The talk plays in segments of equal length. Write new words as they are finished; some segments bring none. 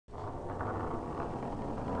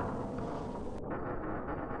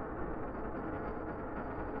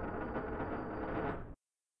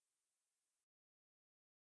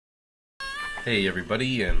Hey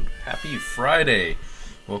everybody, and happy Friday!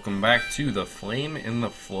 Welcome back to The Flame in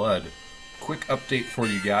the Flood. Quick update for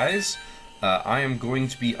you guys. I am going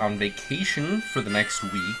to be on vacation for the next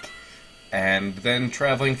week, and then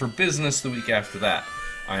traveling for business the week after that.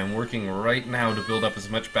 I am working right now to build up as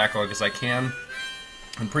much backlog as I can,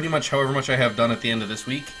 and pretty much however much I have done at the end of this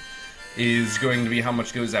week is going to be how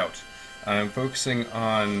much goes out. I'm focusing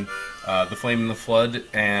on The Flame in the Flood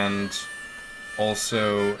and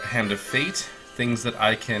also Hand of Fate, things that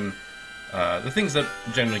I can, the things that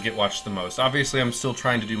generally get watched the most. Obviously, I'm still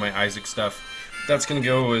trying to do my Isaac stuff. That's going to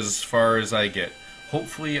go as far as I get.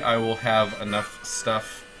 Hopefully, I will have enough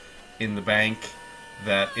stuff in the bank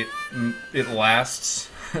that it lasts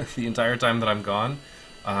the entire time that I'm gone.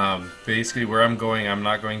 Basically, where I'm going, I'm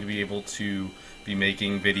not going to be able to be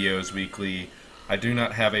making videos weekly. I do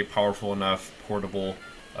not have a powerful enough portable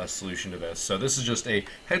solution to this. So this is just a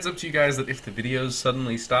heads up to you guys that if the videos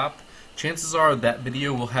suddenly stop, chances are that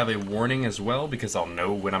video will have a warning as well, because I'll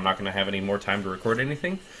know when I'm not going to have any more time to record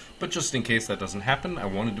anything. But just in case that doesn't happen, I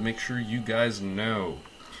wanted to make sure you guys know.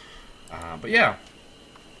 But yeah,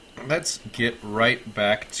 let's get right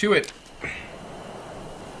back to it.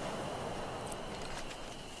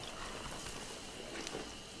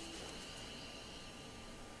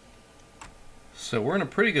 So we're in a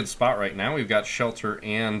pretty good spot right now. We've got shelter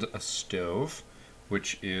and a stove,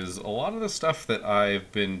 which is a lot of the stuff that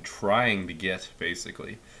I've been trying to get,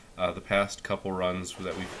 basically. The past couple runs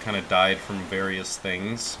that we've kind of died from various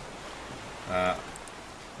things.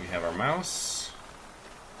 We have our mouse.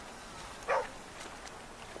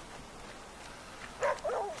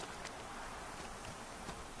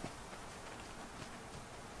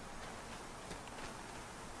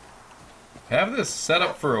 Have this set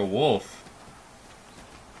up for a wolf.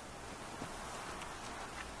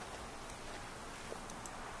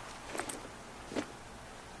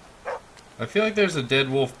 I feel like there's a dead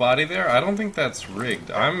wolf body there. I don't think that's rigged.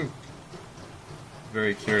 I'm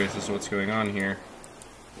very curious as to what's going on here.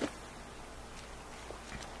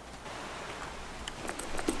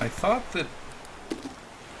 I thought that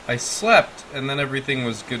I slept and then everything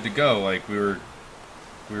was good to go. Like we were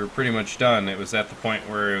pretty much done. It was at the point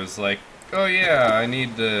where it was like, oh yeah, I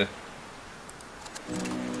need to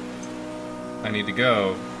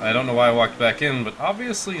go. I don't know why I walked back in, but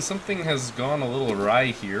obviously something has gone a little awry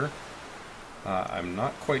here. I'm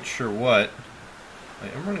not quite sure what. I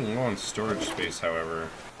am running low on storage space, however.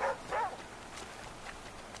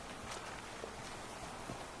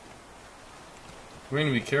 I'm going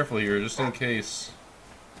to be careful here, just in case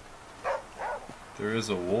there is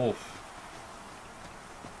a wolf.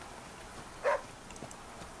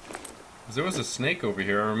 There was a snake over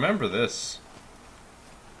here, I remember this.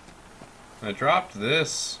 I dropped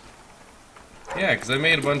this. Yeah, because I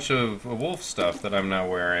made a bunch of wolf stuff that I'm now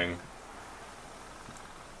wearing.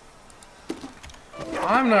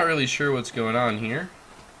 I'm not really sure what's going on here.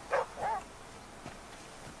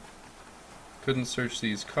 Couldn't search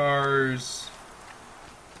these cars.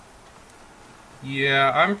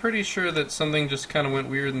 Yeah, I'm pretty sure that something just kind of went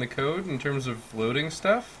weird in the code in terms of loading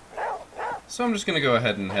stuff. So I'm just going to go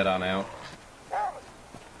ahead and head on out.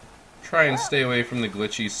 Try and stay away from the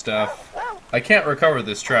glitchy stuff. I can't recover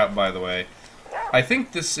this trap, by the way. I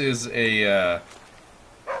think this is a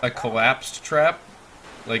collapsed trap.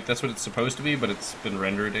 Like, that's what it's supposed to be, but it's been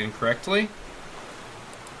rendered incorrectly.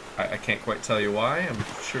 I can't quite tell you why. I'm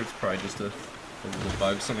sure it's probably just a little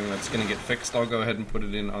bug, something that's going to get fixed. I'll go ahead and put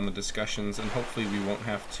it in on the discussions, and hopefully we won't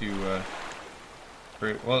have to...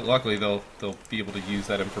 well, luckily they'll be able to use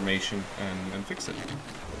that information and fix it.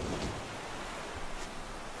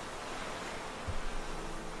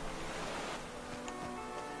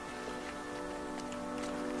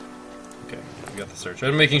 We got the search.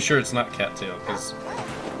 I'm making sure it's not cattail, because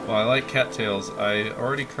while I like cattails, I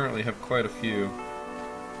already currently have quite a few.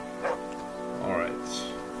 Alright.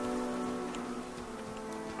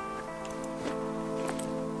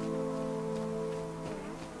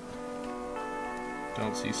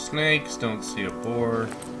 Don't see snakes, don't see a boar.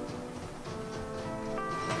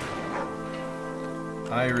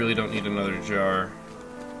 I really don't need another jar.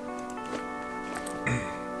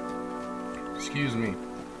 Excuse me.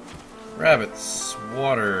 Rabbits,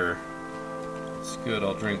 water. It's good,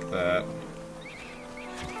 I'll drink that.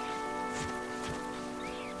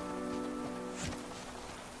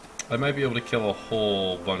 I might be able to kill a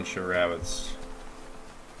whole bunch of rabbits.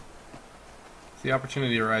 If the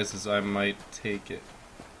opportunity arises, I might take it.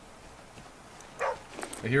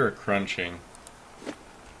 I hear a crunching.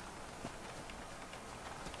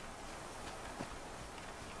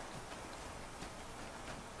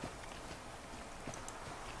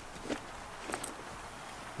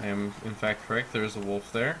 am in fact correct. There's a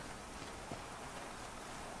wolf there.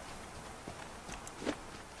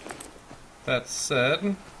 That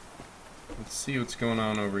said, let's see what's going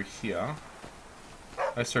on over here.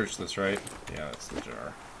 I searched this, right? Yeah, that's the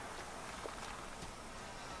jar.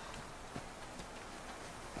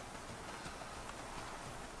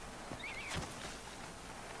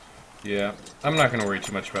 Yeah, I'm not going to worry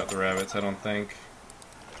too much about the rabbits, I don't think.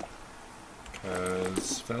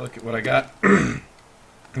 Because if I look at what I got...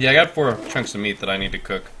 yeah, I got 4 chunks of meat that I need to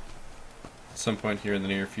cook at some point here in the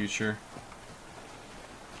near future.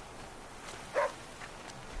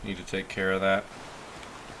 Need to take care of that.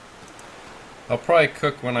 I'll probably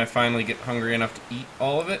cook when I finally get hungry enough to eat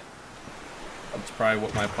all of it. That's probably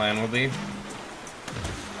what my plan will be.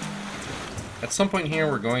 At some point here,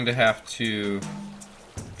 we're going to have to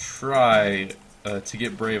try to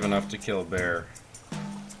get brave enough to kill a bear.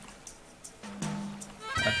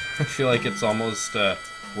 I feel like it's almost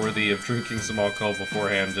worthy of drinking some alcohol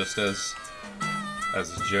beforehand, just as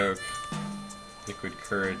a joke. Liquid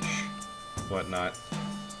courage, whatnot.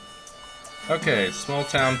 Okay, small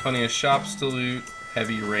town, plenty of shops to loot,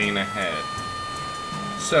 heavy rain ahead.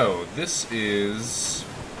 So, this is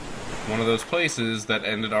one of those places that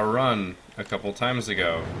ended our run a couple times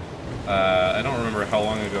ago. I don't remember how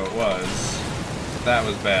long ago it was. That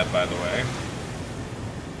was bad, by the way.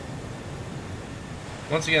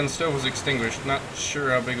 Once again, the stove was extinguished. Not sure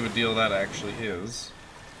how big of a deal that actually is.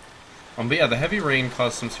 But yeah, the heavy rain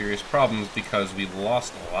caused some serious problems because we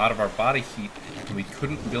lost a lot of our body heat and we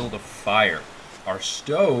couldn't build a fire. Our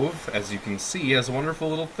stove, as you can see, has a wonderful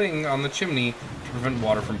little thing on the chimney to prevent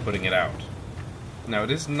water from putting it out. Now,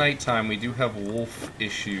 it is nighttime. We do have wolf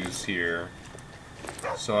issues here,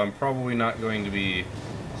 so I'm probably not going to be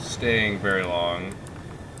staying very long.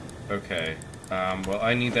 Okay, well,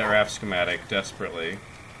 I need that raft schematic desperately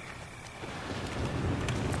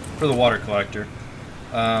for the water collector.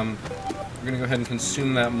 We're gonna go ahead and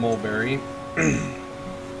consume that mulberry.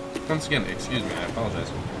 Once again, excuse me, I apologize.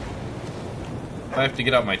 If I have to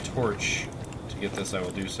get out my torch to get this, I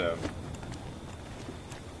will do so.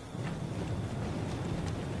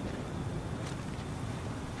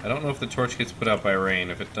 I don't know if the torch gets put out by rain.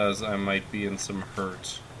 If it does, I might be in some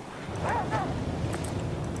hurt.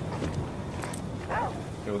 Okay,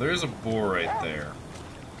 well, there's a boar right there.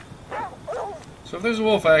 So if there's a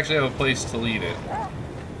wolf, I actually have a place to lead it.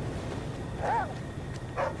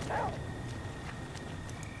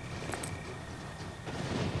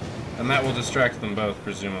 And that will distract them both,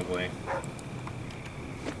 presumably.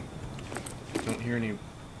 Don't hear any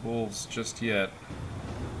wolves just yet.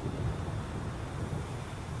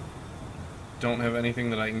 Don't have anything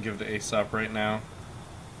that I can give to Aesop right now.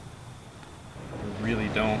 I really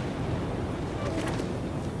don't.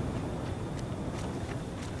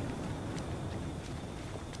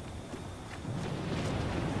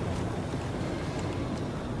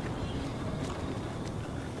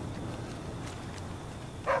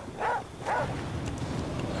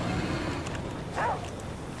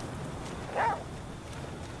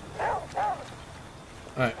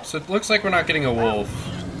 Alright, so it looks like we're not getting a wolf.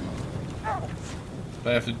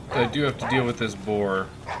 But I do have to deal with this boar.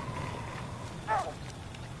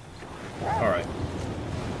 Alright.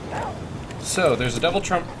 So, there's a devil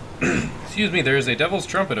trump... excuse me, there is a devil's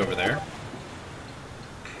trumpet over there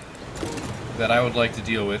that I would like to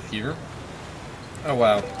deal with here. Oh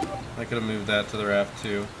wow, I could have moved that to the raft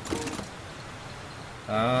too.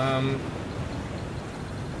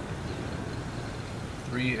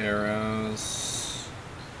 3 arrows.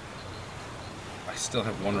 I still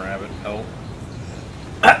have 1 rabbit pelt.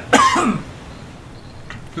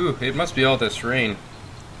 Ooh, it must be all this rain.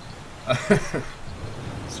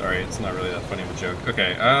 Sorry, it's not really that funny of a joke.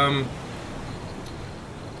 Okay, I'm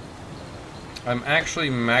actually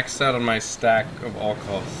maxed out on my stack of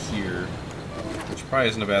alcohol here, which probably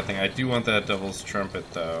isn't a bad thing. I do want that devil's trumpet,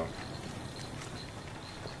 though.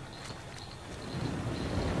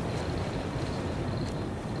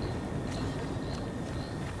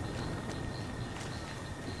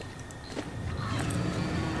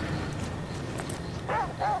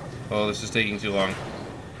 Oh, this is taking too long.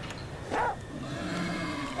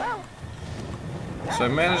 So I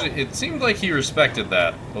managed to, it seemed like he respected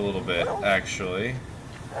that a little bit, actually.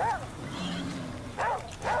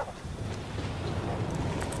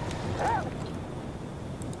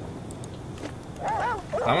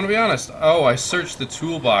 I'm gonna be honest. Oh, I searched the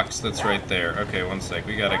toolbox that's right there. Okay, one sec.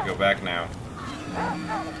 We gotta go back now.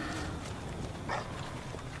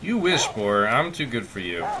 You wish, boar. I'm too good for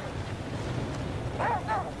you.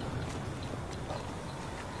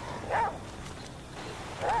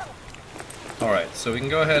 Alright, so we can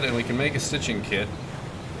go ahead and we can make a stitching kit.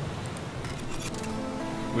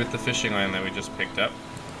 with the fishing line that we just picked up.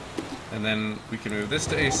 And then we can move this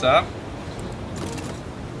to Aesop.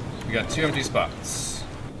 We got 2 empty spots.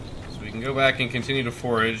 So we can go back and continue to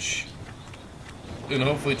forage and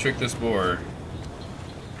hopefully trick this boar.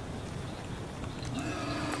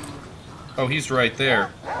 Oh, he's right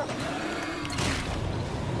there.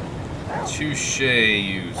 Touche,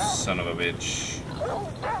 you son of a bitch.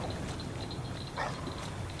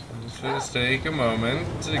 Let's just take a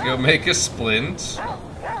moment to go make a splint.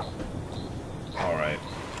 Alright.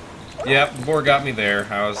 Yep, the boar got me there.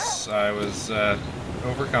 I was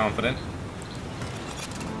overconfident.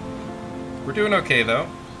 We're doing okay, though.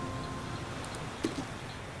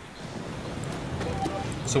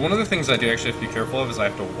 So one of the things I do actually have to be careful of is I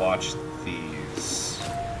have to watch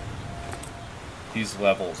these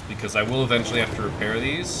levels, because I will eventually have to repair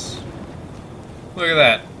these. Look at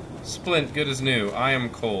that. Splint, good as new. I am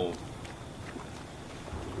cold.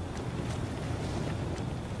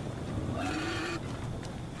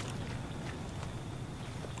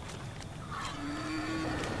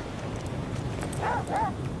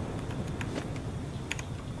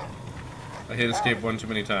 I hit escape one too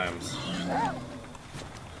many times.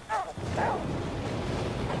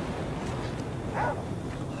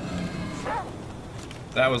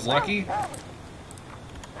 That was lucky. I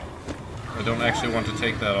don't actually want to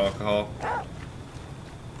take that alcohol.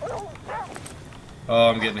 Oh,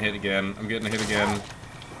 I'm getting hit again. I'm getting hit again.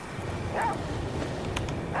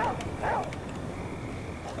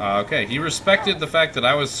 Okay, he respected the fact that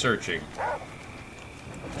I was searching,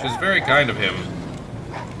 which is very kind of him.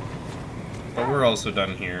 But we're also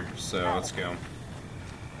done here, so let's go.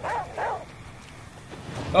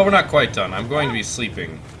 Oh, we're not quite done. I'm going to be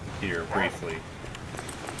sleeping here briefly.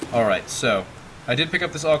 Alright, so I did pick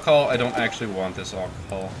up this alcohol. I don't actually want this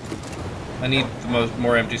alcohol. I need the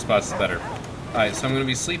more empty spots, the better. Alright, so I'm going to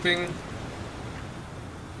be sleeping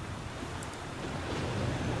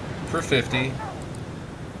for 50.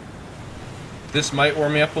 This might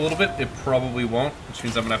warm me up a little bit. It probably won't, which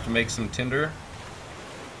means I'm going to have to make some tinder.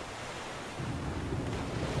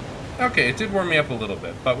 Okay, it did warm me up a little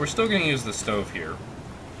bit, but we're still going to use the stove here.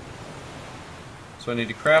 So I need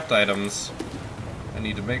to craft items. I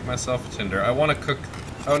need to make myself a tinder. I want to cook...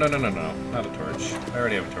 Oh, no, not a torch. I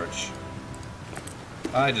already have a torch.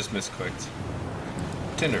 I just misclicked.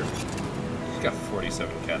 Tinder. He's got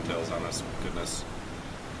 47 cattails on us. Goodness.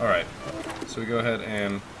 Alright. So we go ahead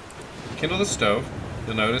and kindle the stove.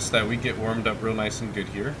 You'll notice that we get warmed up real nice and good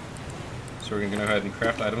here. So we're going to go ahead and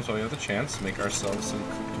craft items while we have the chance. Make ourselves some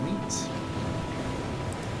cooked meat.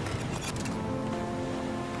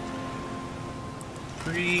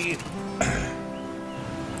 3...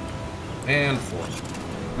 and 4.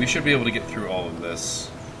 We should be able to get through all of this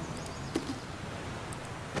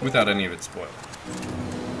without any of it spoiled.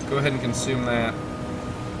 Let's go ahead and consume that.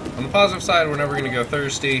 On the positive side, we're never going to go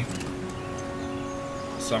thirsty.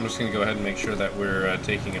 So I'm just going to go ahead and make sure that we're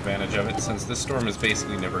taking advantage of it, since this storm is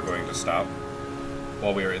basically never going to stop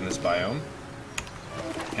while we are in this biome.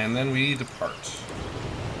 And then we depart.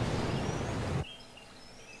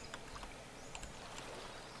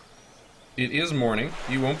 It is morning.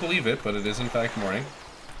 You won't believe it, but it is in fact morning.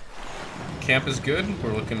 Camp is good.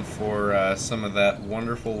 We're looking for some of that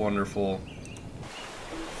wonderful, wonderful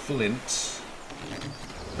flint.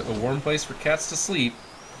 A warm place for cats to sleep.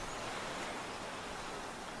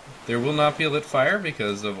 There will not be a lit fire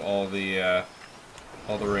because of all the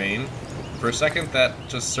rain. For a second, that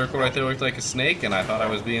just circle right there looked like a snake, and I thought I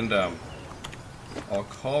was being dumb.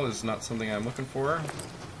 Alcohol is not something I'm looking for.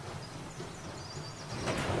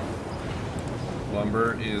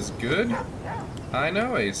 Lumber is good. I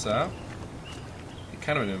know, Aesop.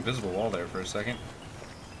 Kind of an invisible wall there for a second.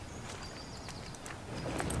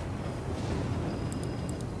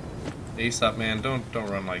 Aesop, man, don't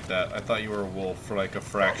run like that. I thought you were a wolf for like a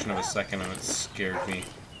fraction of a second and it scared me.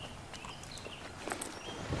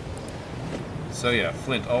 So yeah,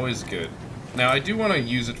 flint, always good. Now I do want to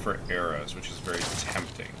use it for arrows, which is very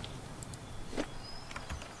tempting.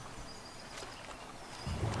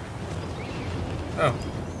 Oh.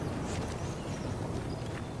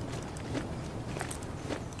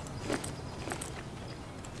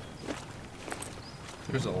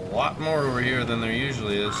 There's a lot more over here than there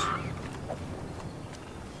usually is.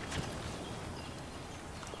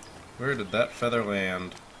 Where did that feather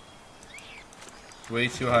land? Way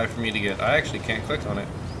too high for me to get. I actually can't click on it.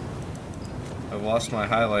 I've lost my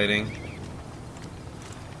highlighting.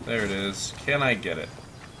 There it is. Can I get it?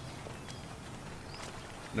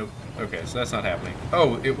 Nope. Okay, so that's not happening.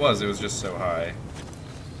 Oh, it was just so high.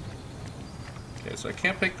 Okay, so I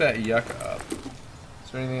can't pick that yucca up.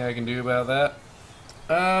 Is there anything I can do about that?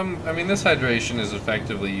 I mean, this hydration is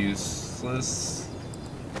effectively useless.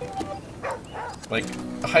 Like,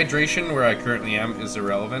 hydration where I currently am is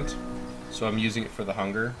irrelevant, so I'm using it for the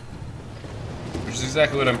hunger. Which is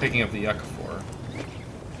exactly what I'm picking up the yucca for.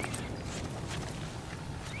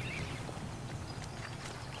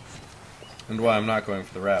 And why I'm not going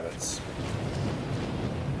for the rabbits.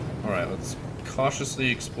 Alright, let's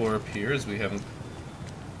cautiously explore up here, as we haven't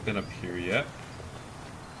been up here yet.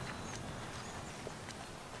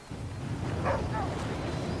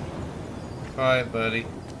 Hi, buddy.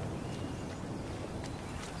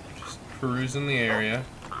 Just perusing the area.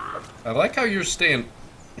 I like how you're staying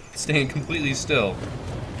completely still.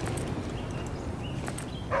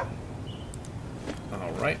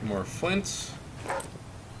 Alright, more flint.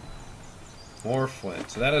 More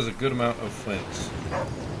flint. So that is a good amount of flint.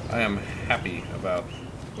 I am happy about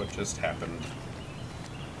what just happened.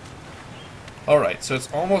 Alright, so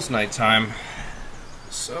it's almost nighttime.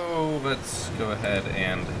 So let's go ahead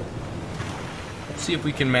and see if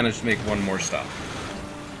we can manage to make one more stop.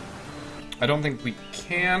 I don't think we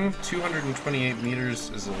can. 228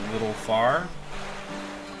 meters is a little far.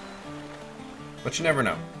 But you never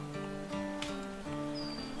know.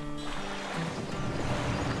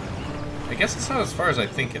 I guess it's not as far as I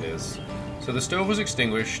think it is. So the stove was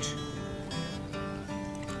extinguished.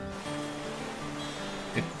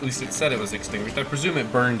 At least it said it was extinguished. I presume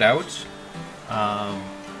it burned out. I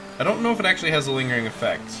don't know if it actually has a lingering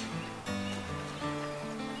effect.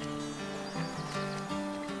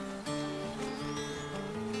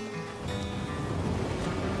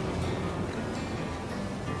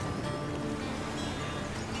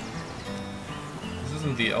 This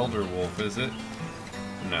isn't the Elder Wolf, is it?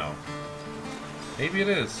 No. Maybe it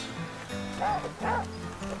is.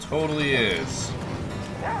 Totally is.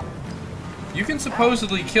 You can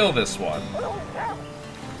supposedly kill this one.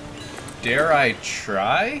 Dare I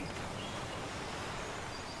try?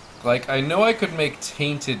 Like, I know I could make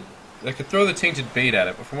tainted... I could throw the tainted bait at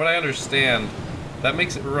it, but from what I understand, that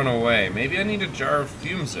makes it run away. Maybe I need a jar of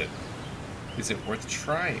fumes it. Is it worth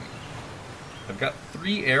trying? I've got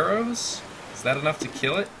 3 arrows? Is that enough to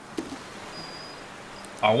kill it?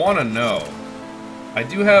 I want to know. I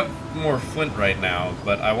do have more flint right now,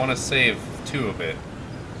 but I want to save 2 of it.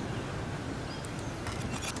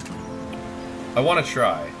 I want to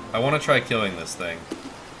try. I want to try killing this thing.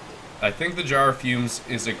 I think the jar of fumes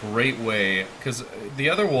is a great way, because the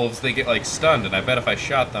other wolves, they get like stunned, and I bet if I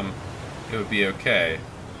shot them, it would be okay.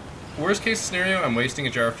 Worst case scenario, I'm wasting a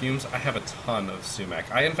jar of fumes. I have a ton of sumac.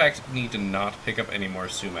 I in fact need to not pick up any more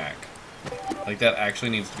sumac. Like, that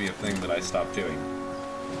actually needs to be a thing that I stop doing.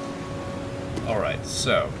 Alright,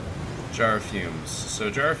 so, jar of fumes. So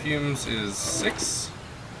jar of fumes is 6?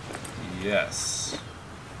 Yes.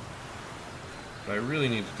 What I really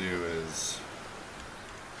need to do is...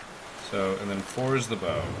 So, and then 4 is the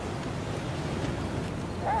bow.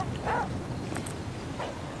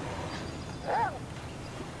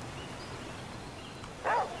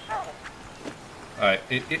 Alright,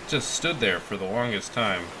 it just stood there for the longest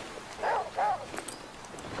time.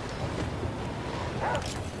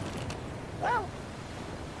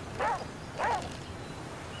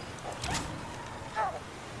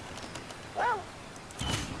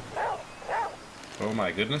 Oh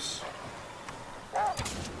my goodness.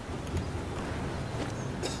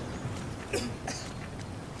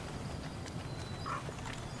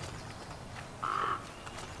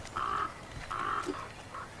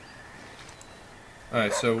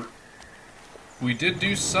 Alright, so we did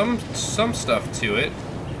do some stuff to it,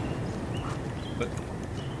 but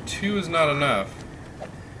 2 is not enough.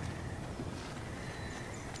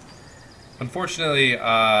 Unfortunately,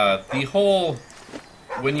 the whole,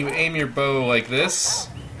 when you aim your bow like this,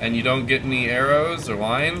 and you don't get any arrows or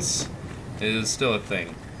lines, is still a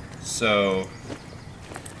thing. So,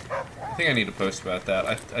 I think I need to post about that.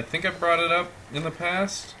 I think I brought it up in the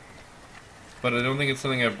past, but I don't think it's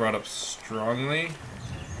something I've brought up strongly.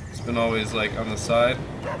 It's been always, like, on the side.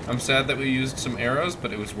 I'm sad that we used some arrows,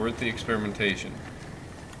 but it was worth the experimentation.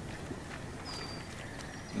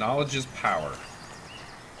 Knowledge is power.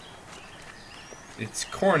 It's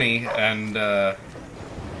corny and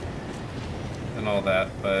all that,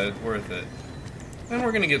 but worth it. And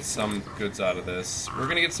we're gonna get some goods out of this. We're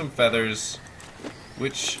gonna get some feathers,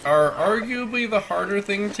 which are arguably the harder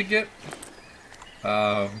thing to get.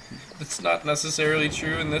 It's not necessarily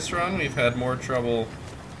true in this run. We've had more trouble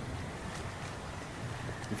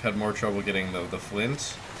getting the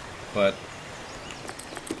flint, but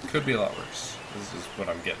it could be a lot worse. This is what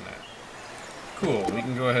I'm getting at. Cool, we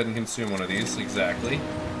can go ahead and consume one of these, exactly.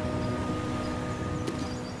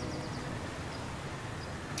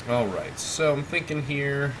 Alright, so I'm thinking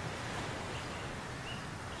here.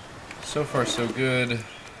 So far, so good.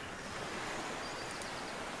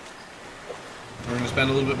 We're going to spend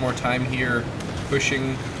a little bit more time here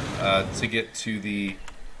pushing to get to the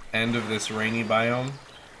end of this rainy biome.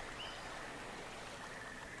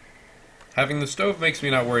 Having the stove makes me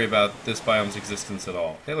not worry about this biome's existence at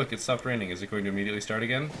all. Hey look, it stopped raining. Is it going to immediately start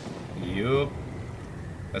again? Yup.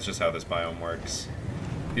 That's just how this biome works.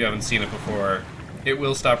 If you haven't seen it before, it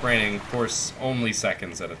will stop raining for only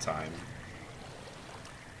seconds at a time.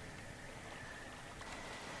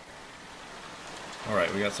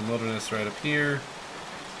 Alright, we got some wilderness right up here.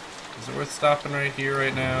 Is it worth stopping right here,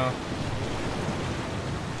 right now?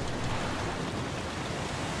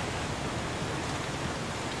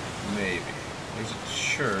 Maybe. There's a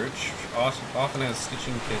church, which often has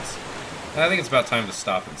stitching kits. And I think it's about time to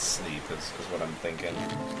stop and sleep, is what I'm thinking.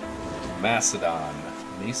 Macedon.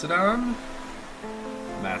 Macedon?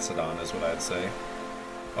 Macedon is what I'd say.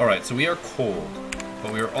 Alright, so we are cold,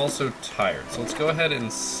 but we are also tired. So let's go ahead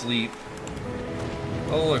and sleep.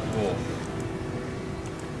 Oh look, wolf.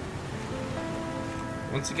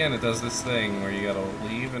 Once again, it does this thing where you gotta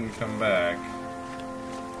leave and come back.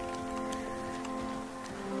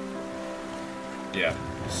 Yeah,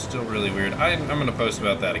 still really weird. I'm gonna post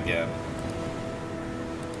about that again.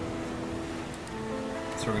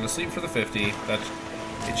 So we're gonna sleep for the 50.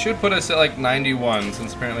 It should put us at like 91,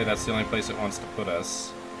 since apparently that's the only place it wants to put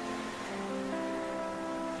us.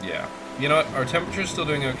 Yeah. You know what? Our temperature's still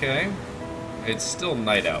doing okay. It's still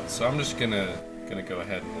night out, so I'm just gonna go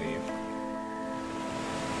ahead and leave.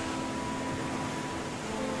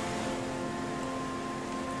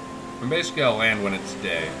 And basically I'll land when it's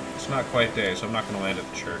day. It's not quite day, so I'm not gonna land at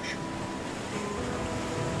the church.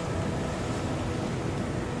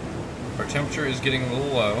 Our temperature is getting a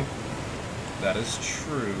little low. That is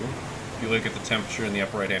true. If you look at the temperature in the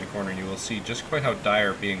upper right-hand corner, you will see just quite how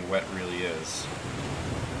dire being wet really is.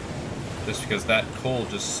 Just because that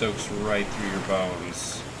cold just soaks right through your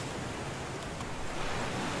bones.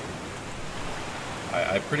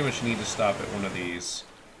 I pretty much need to stop at one of these.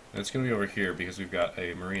 And it's going to be over here because we've got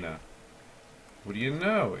a marina. What do you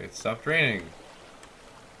know? It stopped raining.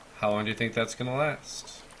 How long do you think that's going to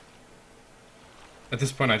last? At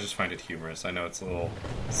this point, I just find it humorous. I know it's a little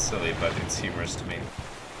silly, but it's humorous to me.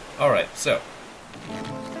 Alright, so.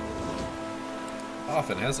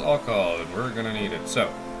 Often has alcohol, and we're going to need it. So,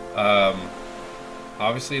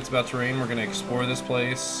 obviously it's about to rain. We're going to explore this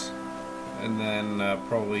place. And then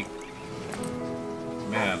probably...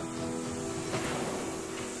 Man.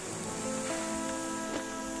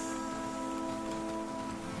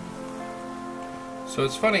 So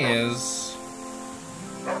what's funny is...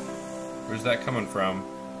 Where's that coming from?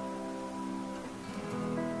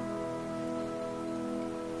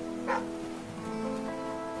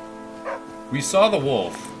 We saw the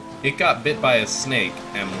wolf. It got bit by a snake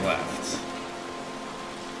and left.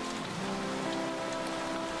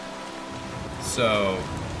 So,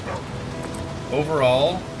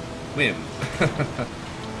 overall, win. We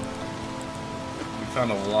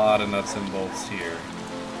found a lot of nuts and bolts here.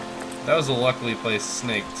 That was a luckily placed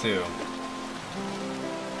snake, too.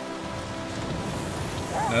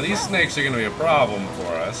 Now these snakes are going to be a problem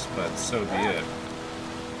for us, but so be it.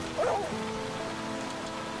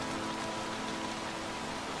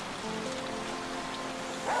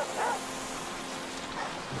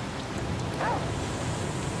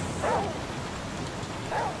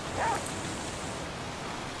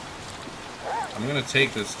 I'm going to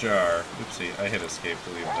take this jar. Oopsie, I hit escape to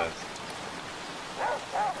leave that.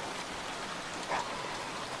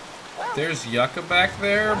 There's yucca back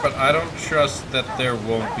there, but I don't trust that there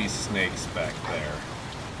won't be snakes back there.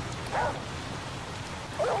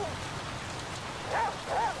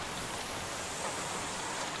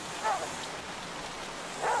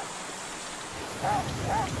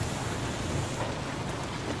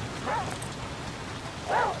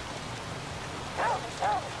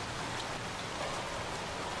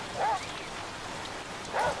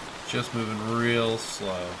 Just moving real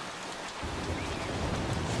slow.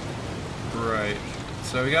 Right.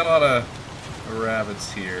 So we got a lot of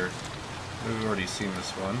rabbits here. We've already seen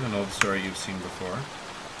this one, an old story you've seen before.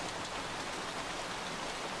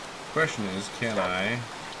 Question is, can I...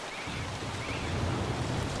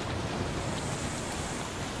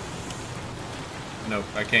 Nope,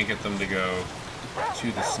 I can't get them to go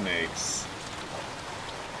to the snakes.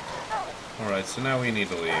 Alright, so now we need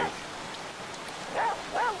to leave.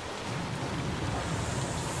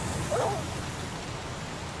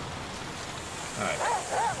 Alright.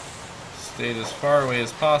 Stayed as far away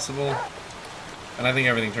as possible. And I think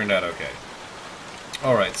everything turned out okay.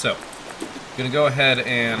 Alright, so. Gonna go ahead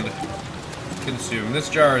and consume. This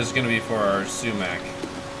jar is gonna be for our sumac.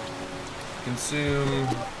 Consume.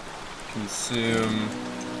 Consume.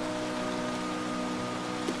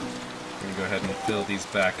 Gonna go ahead and fill these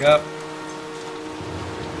back up.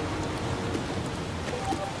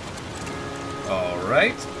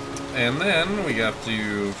 Alright. And then we have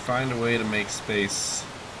to find a way to make space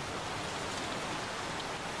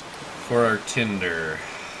for our tinder.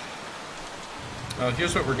 Oh,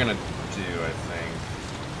 here's what we're gonna do, I think.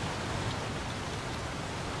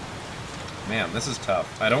 Man, this is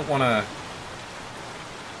tough. I don't wanna...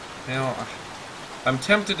 You know, I'm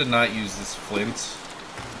tempted to not use this flint,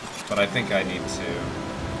 but I think I need to.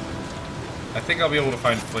 I think I'll be able to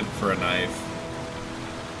find flint for a knife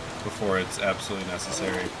before it's absolutely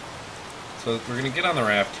necessary. So we're gonna get on the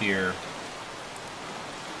raft here,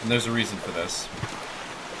 and there's a reason for this.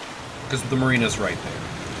 Because the marina's right there,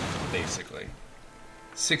 basically.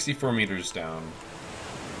 64 meters down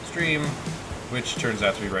stream, which turns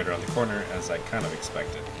out to be right around the corner, as I kind of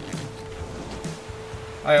expected.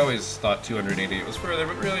 I always thought 288 was further,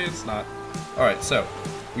 but really it's not. Alright, so,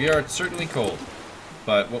 we are certainly cold,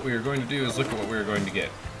 but what we are going to do is look at what we are going to get.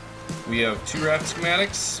 We have 2 raft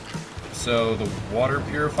schematics, so the water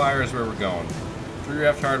purifier is where we're going. 3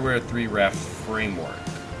 raft hardware, 3 raft framework.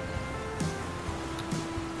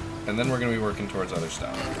 And then we're going to be working towards other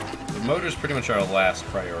stuff. The motor's pretty much our last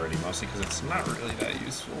priority, mostly because it's not really that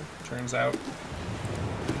useful, turns out.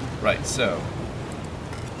 Right, so...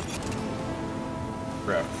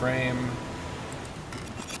 Raft frame.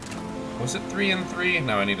 Was it 3 and 3?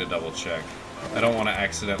 No, I need to double check. I don't want to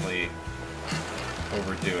accidentally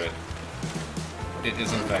overdo it. It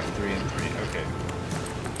is in fact 3 and 3. Okay.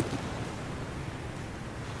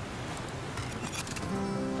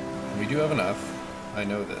 We do have enough. I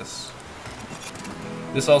know this.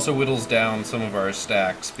 This also whittles down some of our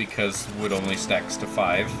stacks because wood only stacks to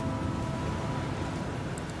 5.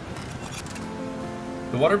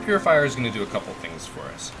 The water purifier is going to do a couple things for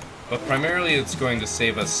us, but primarily it's going to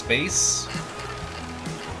save us space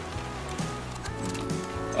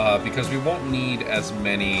because we won't need as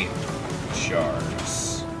many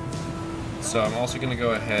jars. So I'm also going to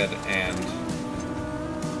go ahead and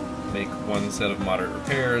make 1 set of moderate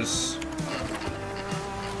repairs.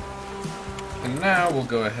 And now we'll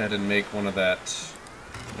go ahead and make one of those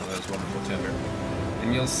wonderful tinder.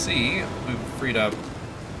 And you'll see we've freed up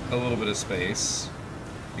a little bit of space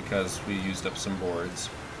because we used up some boards.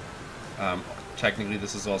 Technically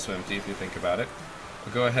this is also empty if you think about it.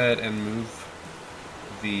 We'll go ahead and move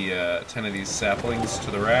the 10 of these saplings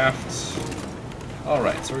to the raft.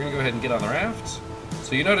 Alright, so we're going to go ahead and get on the raft.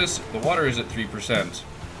 So you notice the water is at 3%.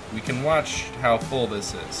 We can watch how full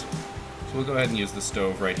this is. So we'll go ahead and use the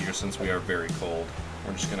stove right here since we are very cold.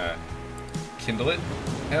 We're just going to kindle it,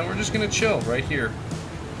 and we're just going to chill right here.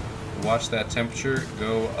 Watch that temperature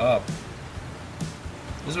go up.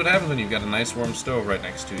 This is what happens when you've got a nice warm stove right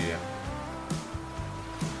next to you.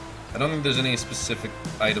 I don't think there's any specific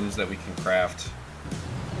items that we can craft,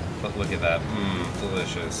 but look at that.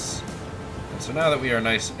 Delicious. And so now that we are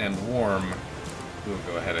nice and warm, we'll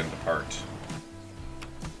go ahead and depart.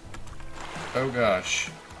 Oh gosh.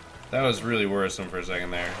 That was really worrisome for a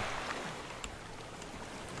second there.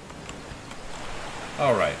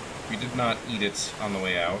 Alright, we did not eat it on the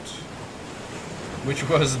way out. Which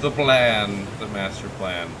was the plan, the master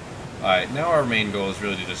plan. Alright, now our main goal is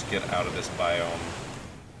really to just get out of this biome.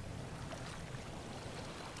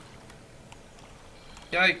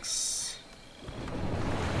 Yikes!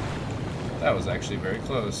 That was actually very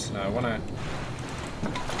close. Now I wanna...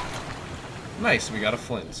 Nice, we got a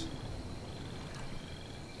flint.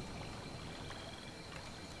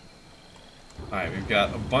 Alright, we've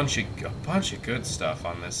got a bunch of good stuff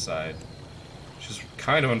on this side. Which is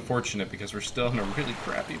kind of unfortunate because we're still in a really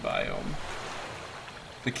crappy biome.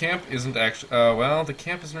 The camp isn't actually... well, the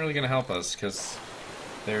camp isn't really going to help us because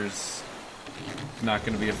there's not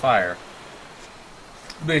going to be a fire.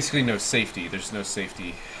 Basically no safety. There's no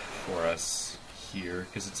safety for us here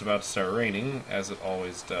because it's about to start raining, as it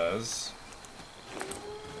always does.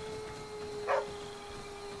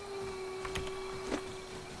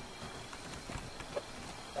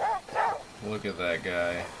 Look at that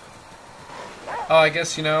guy. Oh, I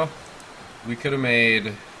guess, you know, we could have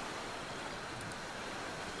made...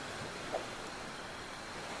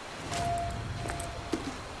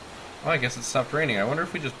 Oh, I guess it stopped raining. I wonder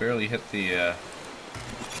if we just barely hit the,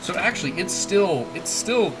 So actually, it's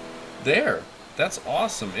still there. That's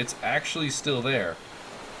awesome. It's actually still there.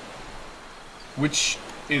 Which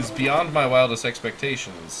is beyond my wildest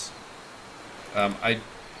expectations. I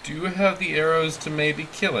do have the arrows to maybe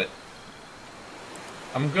kill it.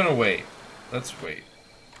 I'm gonna wait. Let's wait.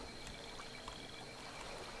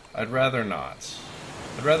 I'd rather not.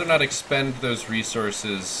 I'd rather not expend those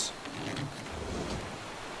resources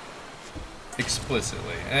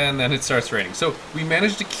explicitly. And then it starts raining. So we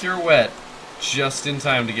managed to cure wet just in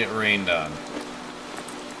time to get rained on.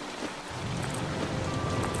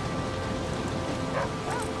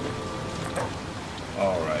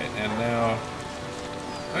 Alright, and now...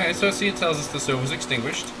 Okay, so see, it tells us the stove was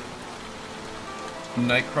extinguished.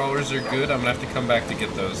 Night crawlers are good. I'm gonna have to come back to get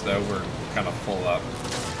those, though. We're kind of full up.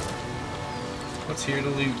 What's here to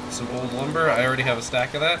loot? Some old lumber. I already have a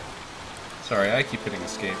stack of that. Sorry, I keep hitting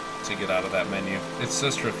escape to get out of that menu. It's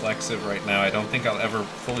just reflexive right now. I don't think I'll ever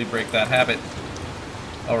fully break that habit.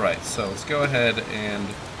 Alright, so let's go ahead and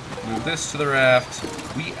move this to the raft.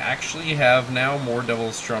 We actually have now more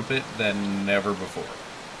Devil's Trumpet than never before.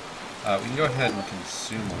 We can go ahead and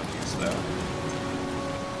consume one of these, though.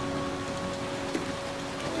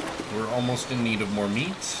 We're almost in need of more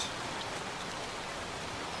meat.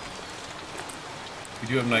 We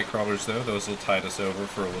do have night crawlers, though. Those will tide us over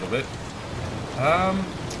for a little bit.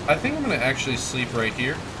 I think I'm going to actually sleep right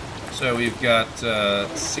here. So we've got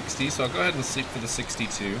 60, so I'll go ahead and sleep for the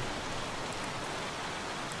 62.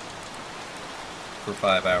 For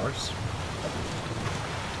 5 hours.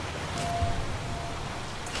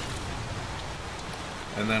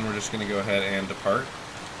 And then we're just going to go ahead and depart.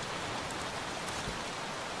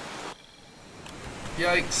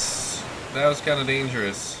 Yikes! That was kind of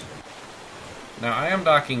dangerous. Now, I am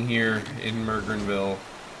docking here in Mergrenville.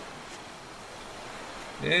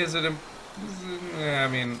 I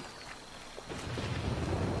mean...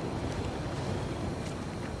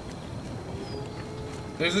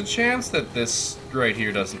 There's a chance that this right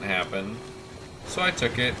here doesn't happen. So I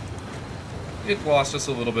took it. It lost us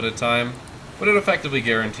a little bit of time, but it effectively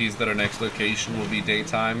guarantees that our next location will be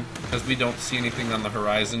daytime, because we don't see anything on the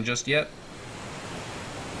horizon just yet.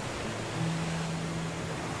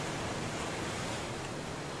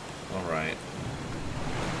 Alright.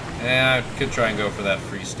 Yeah, I could try and go for that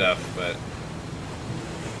free stuff, but...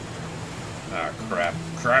 Ah, crap.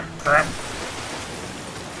 Crap, crap!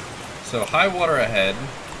 So, high water ahead.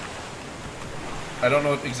 I don't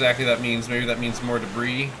know what exactly that means. Maybe that means more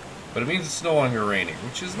debris. But it means it's no longer raining,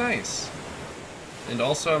 which is nice. And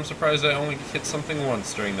also, I'm surprised I only hit something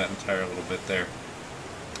once during that entire little bit there.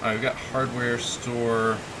 Alright, we've got hardware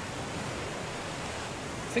store. I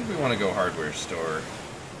think we want to go hardware store.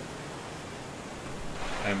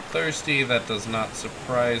 I'm thirsty. That does not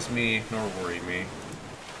surprise me, nor worry me.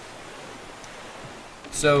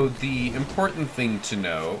 So, the important thing to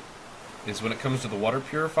know is when it comes to the water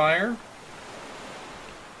purifier.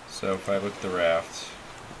 So if I look at the raft,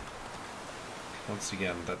 once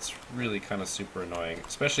again, that's really kind of super annoying,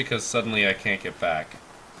 especially because suddenly I can't get back.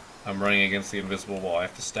 I'm running against the invisible wall. I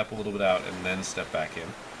have to step a little bit out and then step back in,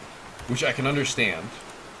 which I can understand.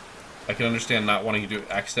 I can understand not wanting to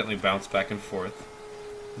accidentally bounce back and forth.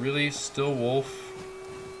 Really? Still wolf?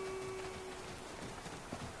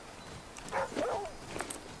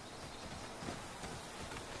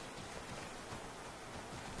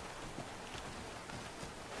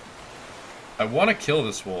 I want to kill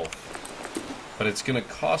this wolf, but it's going to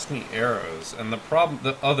cost me arrows. And the problem,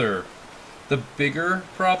 the bigger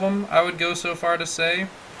problem, I would go so far to say,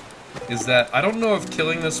 is that I don't know if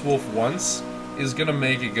killing this wolf once is going to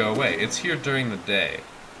make it go away. It's here during the day.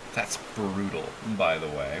 That's brutal, by the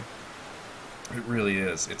way. It really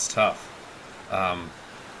is. It's tough. And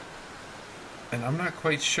I'm not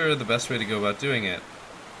quite sure the best way to go about doing it.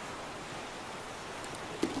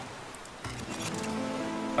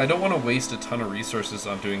 I don't want to waste a ton of resources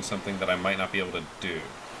on doing something that I might not be able to do.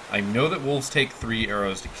 I know that wolves take 3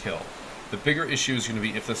 arrows to kill. The bigger issue is going to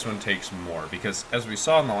be if this one takes more, because as we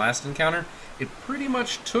saw in the last encounter, it pretty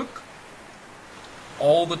much took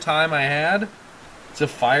all the time I had to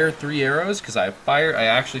fire 3 arrows, because I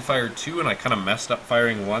actually fired 2 and I kind of messed up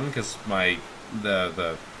firing 1 because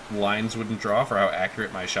the lines wouldn't draw for how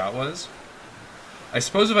accurate my shot was. I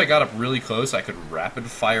suppose if I got up really close, I could rapid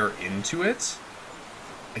fire into it.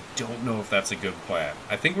 I don't know if that's a good plan.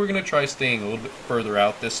 I think we're going to try staying a little bit further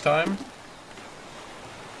out this time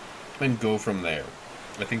and go from there.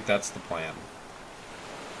 I think that's the plan.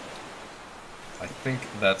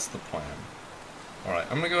 Alright,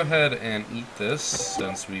 I'm going to go ahead and eat this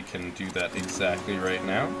since we can do that exactly right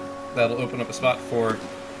now. That'll open up a spot for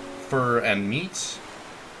fur and meat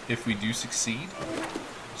if we do succeed.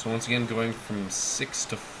 So once again, going from 6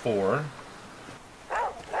 to 4.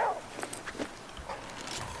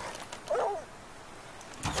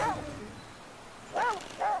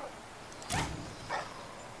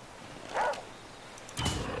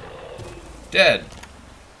 Dead.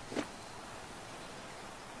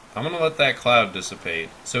 I'm gonna let that cloud dissipate.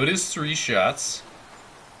 So it is 3 shots.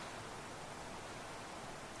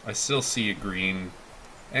 I still see a green,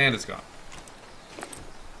 and it's gone.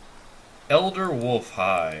 Elder Wolf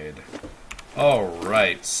Hide.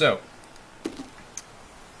 Alright, so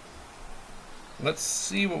let's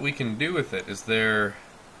see what we can do with it. Is there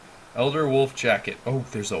Elder Wolf Jacket? Oh,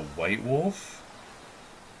 there's a white wolf?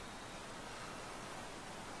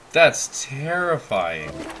 That's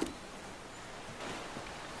terrifying.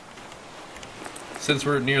 Since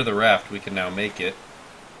we're near the raft, we can now make it.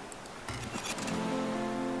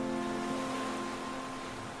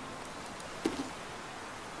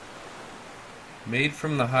 Made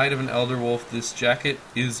from the hide of an elder wolf, this jacket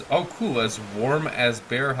is, oh cool, as warm as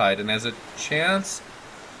bear hide and has a chance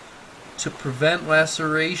to prevent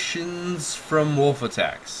lacerations from wolf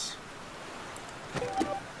attacks.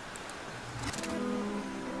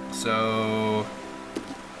 So,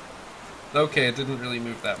 okay, it didn't really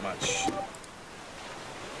move that much.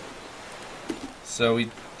 So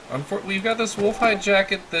we've got this wolf hide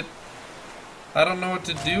jacket that I don't know what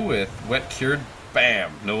to do with. Wet cured,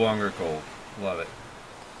 bam, no longer cold. Love it.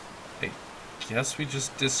 I guess we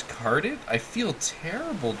just discard it? I feel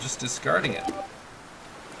terrible just discarding it.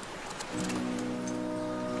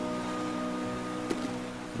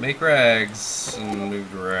 Make rags and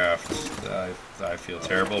move to raft. I feel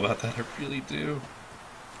terrible about that, I really do.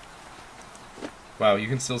 Wow, you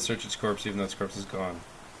can still search its corpse even though its corpse is gone.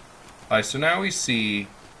 Alright, so now we see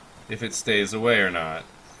if it stays away or not.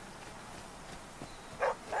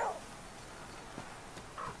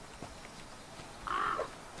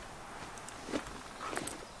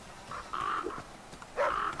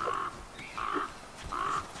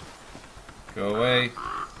 Go away.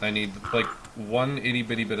 I need, like, one itty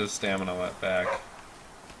bitty bit of stamina left back.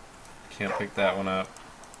 Can't pick that one up.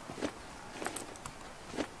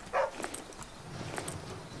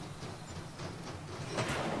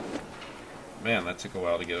 Man, that took a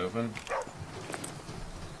while to get open.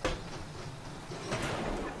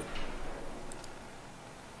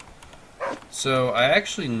 So, I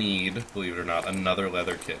actually need, believe it or not, another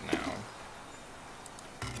leather kit now.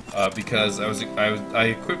 Because I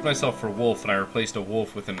equipped myself for wolf and I replaced a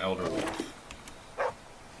wolf with an elder wolf.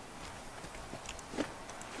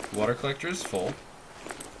 Water collector is full.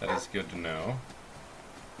 That is good to know.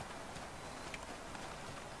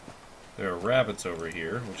 There are rabbits over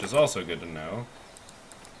here, which is also good to know.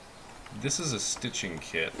 This is a stitching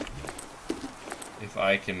kit, if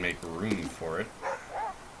I can make room for it.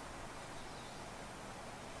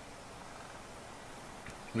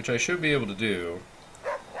 Which I should be able to do.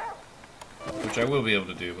 Which I will be able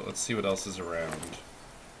to do, but let's see what else is around.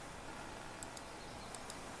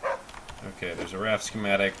 Okay, there's a raft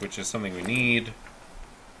schematic, which is something we need.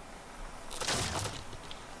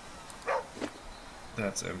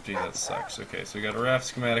 That's empty, that sucks. Okay, so we got a raft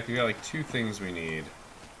schematic, we got like 2 things we need.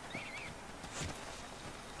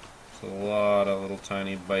 It's a lot of little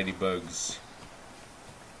tiny bitey bugs.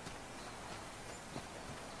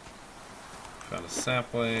 Found a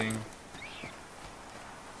sapling.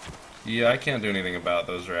 Yeah, I can't do anything about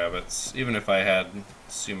those rabbits, even if I had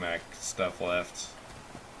sumac stuff left.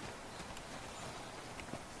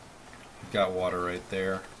 We've got water right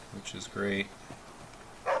there, which is great.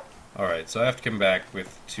 Alright, so I have to come back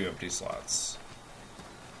with 2 empty slots.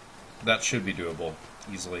 That should be doable,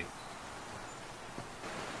 easily.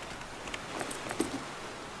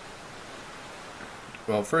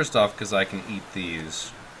 Well, first off, because I can eat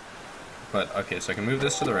these. But, okay, so I can move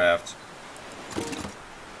this to the raft.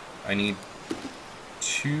 I need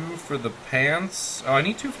 2 for the pants. Oh, I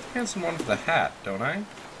need 2 for the pants and 1 for the hat, don't I?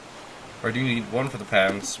 Or do you need 1 for the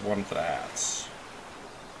pants, 1 for the hats?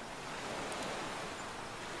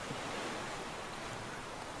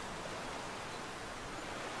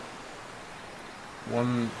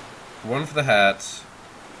 One for the hat,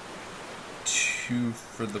 2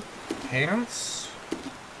 for the pants?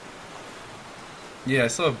 Yeah, I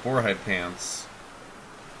still have boarhide pants.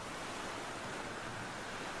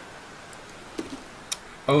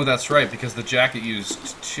 Oh, that's right, because the jacket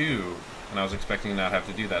used 2, and I was expecting to not have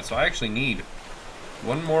to do that. So I actually need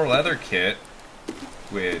 1 more leather kit,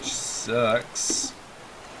 which sucks.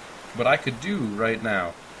 But I could do right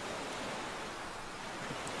now.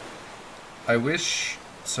 I wish...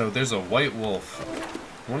 So there's a white wolf.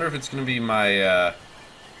 I wonder if it's going to be my... Oh,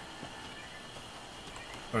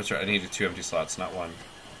 that's right, I needed 2 empty slots, not 1.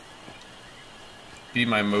 Be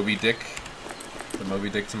my Moby Dick. The Moby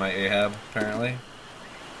Dick to my Ahab, apparently.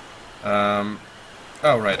 Oh,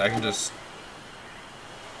 right, I can just...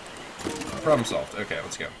 Problem solved. Okay,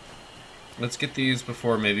 let's go. Let's get these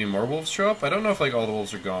before maybe more wolves show up. I don't know if like all the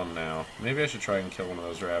wolves are gone now. Maybe I should try and kill one of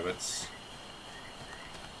those rabbits.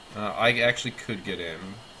 I actually could get in.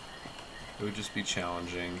 It would just be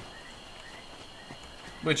challenging.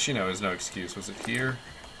 Which, you know, is no excuse. Was it here?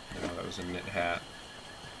 No, that was a knit hat.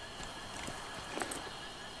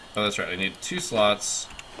 Oh, that's right. I need 2 slots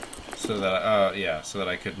so that yeah, so that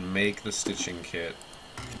I could make the stitching kit.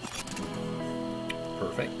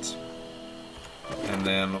 Perfect. And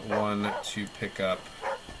then 1 to pick up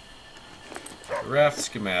the raft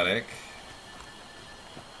schematic.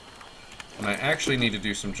 And I actually need to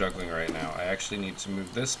do some juggling right now. I actually need to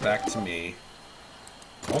move this back to me.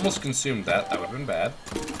 Almost consumed that. That would have been bad.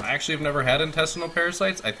 I actually have never had intestinal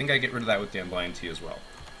parasites. I think I get rid of that with dandelion tea as well.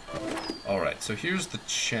 Alright, so here's the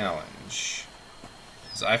challenge.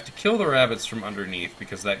 So I have to kill the rabbits from underneath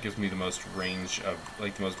because that gives me the most range of,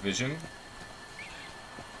 like, the most vision.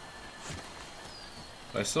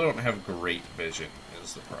 But I still don't have great vision,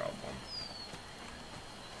 is the problem.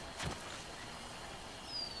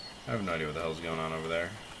 I have no idea what the hell's going on over there.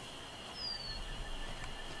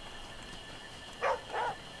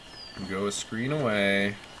 Go a screen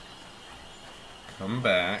away. Come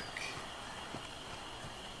back.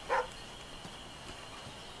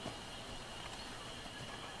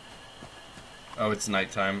 Oh, it's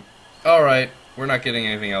nighttime. Alright, we're not getting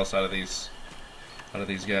anything else out of these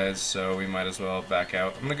guys, so we might as well back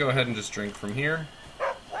out. I'm gonna go ahead and just drink from here.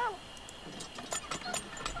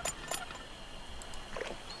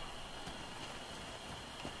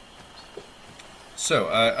 So,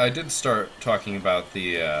 I did start talking about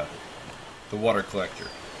the water collector.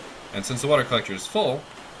 And since the water collector is full,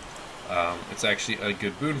 it's actually a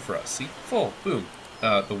good boon for us. See? Full. Boom.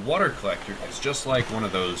 The water collector is just like one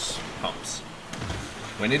of those pumps.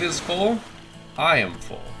 When it is full, I am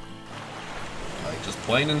full. Like, just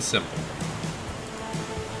plain and simple.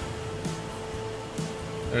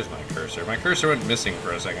 There's my cursor. My cursor went missing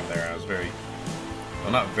for a second there. I was very...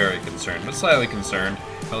 well, not very concerned, but slightly concerned.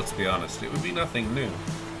 Let's be honest, it would be nothing new.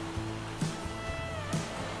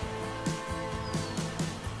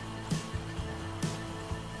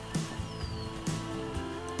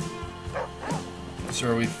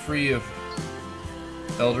 So are we free of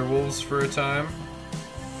elder wolves for a time?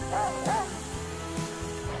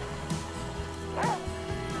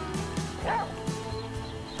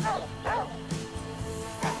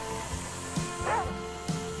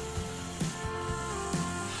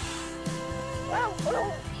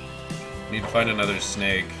 Need to find another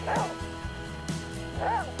snake.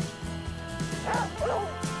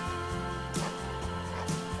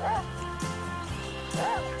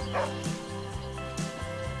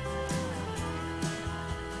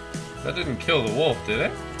 That didn't kill the wolf, did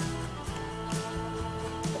it?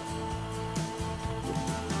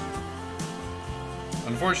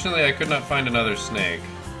 Unfortunately, I could not find another snake.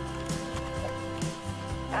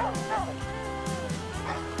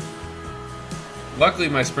 Luckily,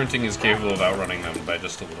 my sprinting is capable of outrunning them by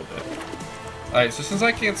just a little bit. Alright, so since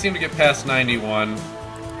I can't seem to get past 91,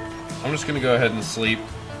 I'm just going to go ahead and sleep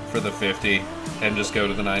for the 50 and just go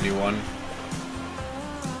to the 91.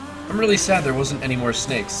 I'm really sad there wasn't any more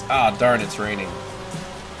snakes. Ah, darn, it's raining.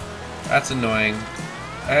 That's annoying.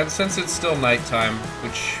 And since it's still nighttime,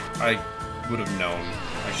 which I would have known,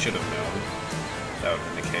 I should have known, that would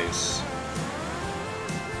have been the case.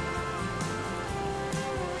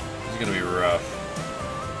 This is going to be rough.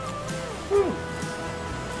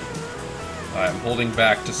 I'm holding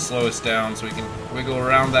back to slow us down so we can wiggle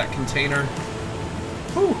around that container.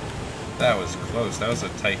 Whew. That was close. That was a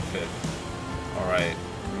tight fit. Alright.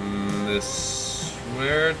 This...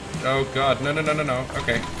 where... oh god. No, no, no, no, no.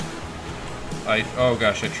 Okay. oh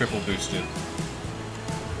gosh, I triple boosted.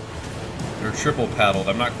 Or triple paddled.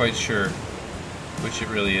 I'm not quite sure which it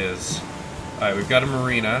really is. Alright, we've got a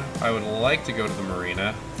marina. I would like to go to the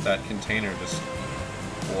marina. That container just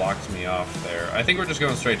blocked me off there. I think we're just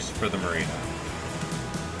going straight for the marina.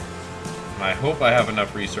 And I hope I have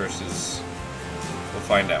enough resources. We'll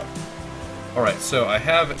find out. Alright, so I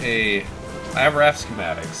have raft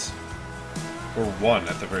schematics. Or one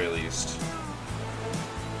at the very least.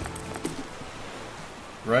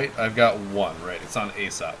 Right? I've got one, right? It's on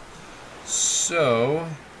ASAP. So,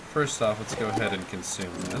 first off, let's go ahead and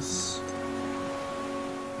consume this.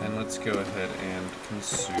 And let's go ahead and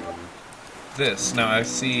consume this. Now I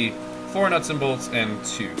see 4 nuts and bolts and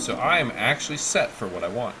 2, so I am actually set for what I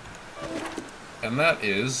want. And that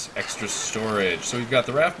is extra storage. So we've got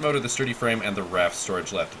the raft motor, the sturdy frame, and the raft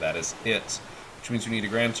storage left. That is it. Which means we need a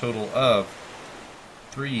grand total of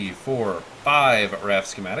 3, 4, 5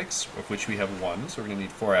 raft schematics, of which we have 1, so we're going to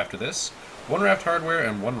need 4 after this. 1 raft hardware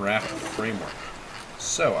and 1 raft framework.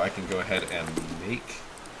 So I can go ahead and make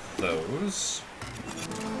those.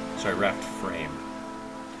 Sorry, raft frame.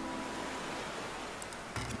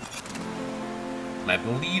 And I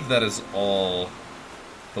believe that is all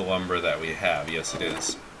the lumber that we have. Yes, it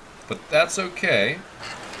is. But that's okay.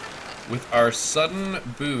 With our sudden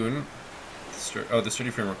boon... Oh, the sturdy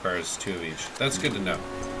frame requires 2 of each. That's good to know.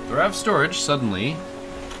 The raft storage, suddenly...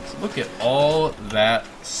 Look at all that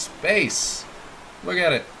space. Look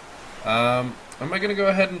at it. Am I going to go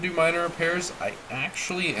ahead and do minor repairs? I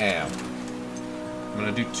actually am. I'm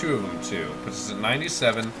going to do 2 of them, too. Puts us at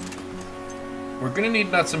 97. We're going to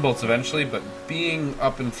need nuts and bolts eventually, but being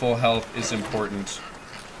up in full health is important.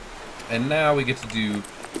 And now we get to do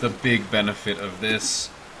the big benefit of this.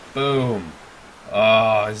 Boom.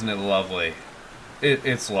 Oh, isn't it lovely?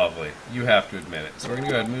 It's lovely. You have to admit it. So we're going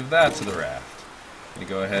to go ahead and move that to the raft. Going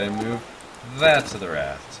to go ahead and move that to the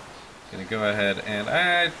raft. Going to go ahead and...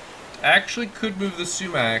 I actually could move the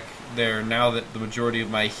sumac there now that the majority of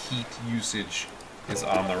my heat usage is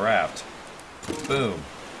on the raft. Boom.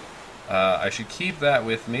 I should keep that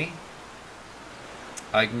with me.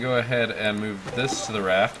 I can go ahead and move this to the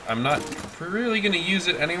raft. I'm not really going to use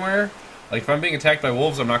it anywhere. Like, if I'm being attacked by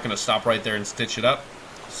wolves, I'm not going to stop right there and stitch it up.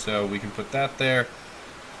 So we can put that there.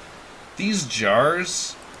 These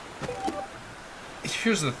jars...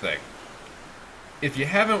 Here's the thing. If you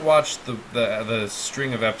haven't watched the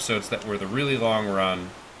string of episodes that were the really long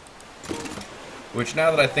run, which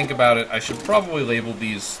now that I think about it, I should probably label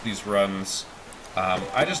these runs...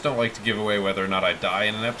 I just don't like to give away whether or not I die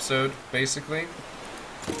in an episode, basically.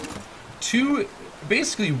 2,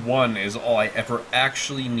 basically 1 is all I ever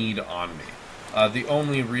actually need on me. The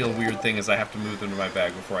only real weird thing is I have to move them to my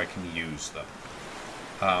bag before I can use them.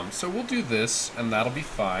 So we'll do this, and that'll be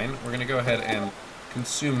fine. We're going to go ahead and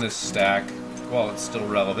consume this stack while it's still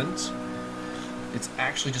relevant. It's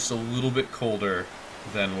actually just a little bit colder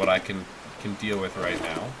than what I can deal with right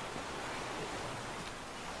now.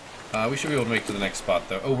 We should be able to make it to the next spot,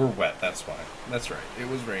 though. Oh, we're wet, that's why. That's right, it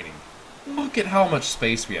was raining. Look at how much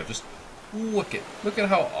space we have. Just look at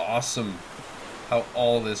how awesome how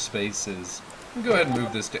all this space is. I'll go ahead and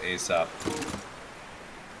move this to ASAP.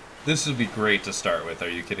 This would be great to start with, are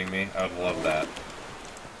you kidding me? I would love that.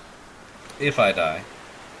 If I die.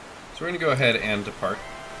 So we're going to go ahead and depart.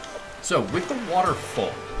 So, with the water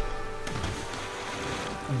full,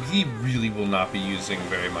 we really will not be using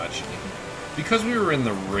very much. Because we were in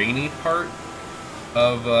the rainy part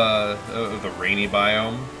of the rainy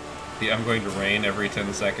biome, I'm going to rain every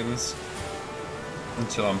 10 seconds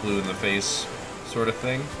until I'm blue in the face, sort of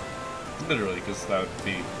thing. Literally, because that would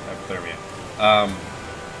be hypothermia.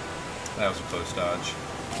 That was a close dodge.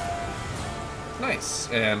 Nice,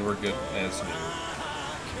 and we're good as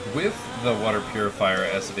new. With the water purifier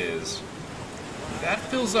as it is, that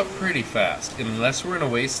fills up pretty fast. Unless we're in a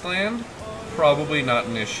wasteland, probably not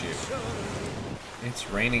an issue.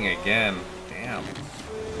 It's raining again. Damn.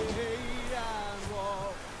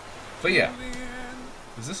 But yeah.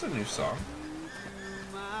 Is this a new song?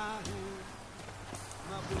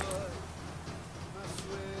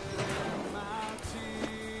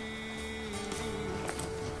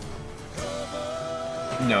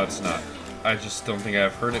 No, it's not. I just don't think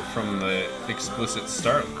I've heard it from the explicit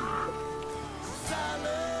start.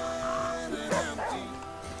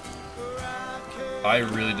 I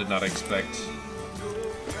really did not expect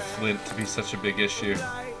Flint to be such a big issue.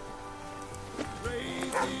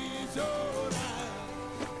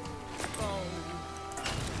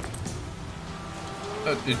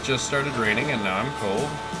 It just started raining and now I'm cold.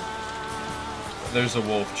 There's a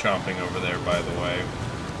wolf chomping over there, by the way.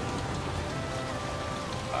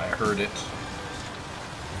 I heard it.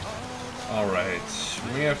 Alright,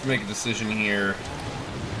 we have to make a decision here.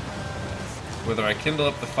 Whether I kindle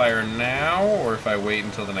up the fire now, or if I wait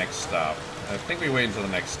until the next stop. I think we wait until the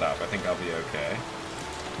next stop. I think I'll be okay.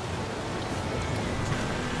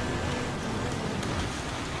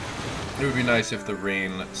 It would be nice if the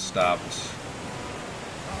rain stopped.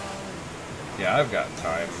 Yeah, I've got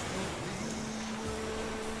time.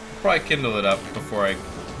 I'll probably kindle it up before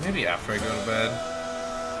maybe after I go to bed.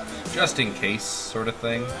 Just in case, sort of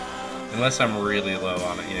thing. Unless I'm really low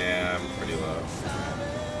on it. Yeah, I'm pretty low.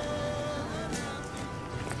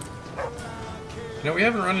 You know, we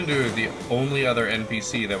haven't run into the only other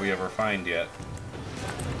NPC that we ever find yet.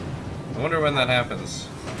 I wonder when that happens.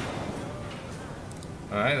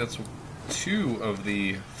 Alright, that's 2 of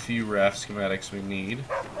the few raft schematics we need.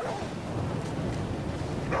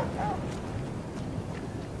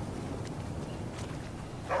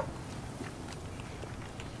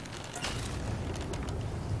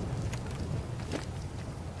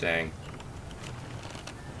 Dang.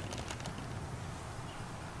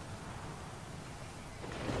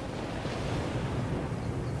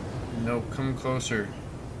 No, come closer.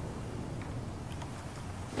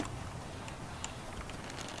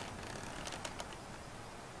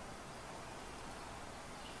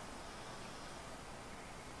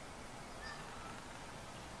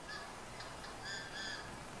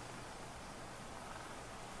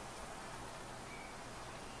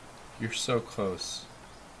 You're so close.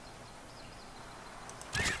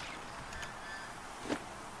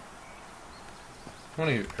 How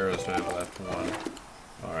many arrows do I have left? One.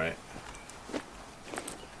 Alright.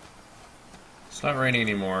 It's not raining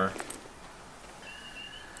anymore.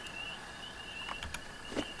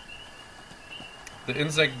 The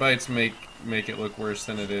insect bites make it look worse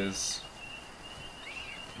than it is.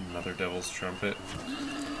 Another devil's trumpet.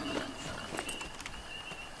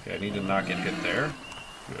 Okay, I need to not get hit there.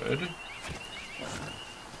 Good.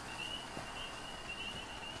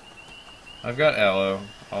 I've got aloe.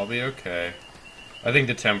 I'll be okay. I think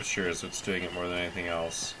the temperature is what's doing it more than anything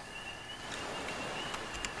else.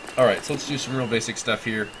 Alright, so let's do some real basic stuff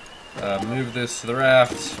here. Move this to the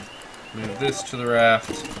raft. Move this to the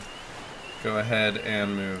raft. Go ahead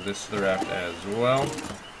and move this to the raft as well.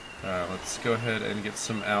 Let's go ahead and get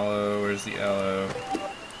some aloe. Where's the aloe?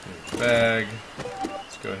 Move the bag.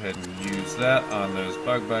 Let's go ahead and use that on those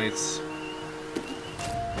bug bites.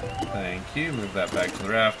 Thank you. Move that back to the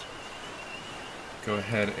raft. Go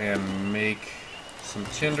ahead and make some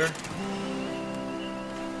tinder.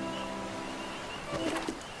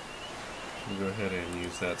 We'll go ahead and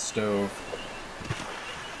use that stove.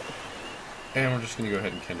 And we're just going to go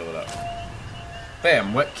ahead and kindle it up.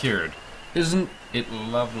 Bam! Wet cured. Isn't it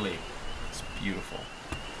lovely? It's beautiful.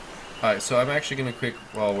 Alright, so I'm actually going to quick,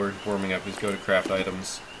 while we're warming up, is go to craft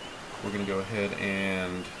items. We're going to go ahead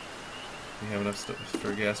and... We have enough stuff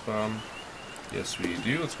for a gas bomb? Yes, we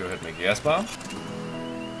do. Let's go ahead and make a gas bomb.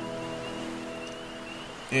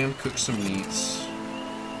 And cook some meats.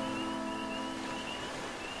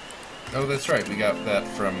 Oh, that's right. We got that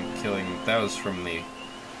from killing... That was from the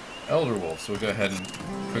elder wolf. So we'll go ahead and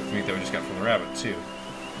cook the meat that we just got from the rabbit, too.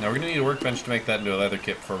 Now, we're going to need a workbench to make that into a leather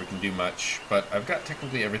kit before we can do much. But I've got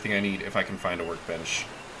technically everything I need if I can find a workbench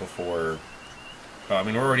before... I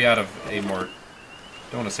mean, we're already out of a more...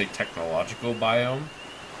 I don't want to say technological biome.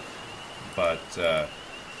 But,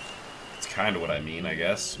 it's kind of what I mean, I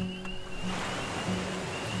guess.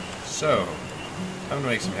 So, time to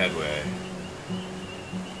make some headway.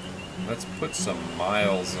 Let's put some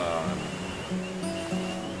miles on.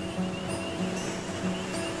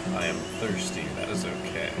 I am thirsty, that is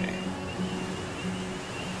okay.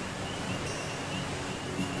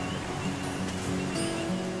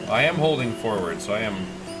 I am holding forward, so I am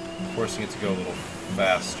forcing it to go a little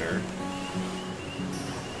faster.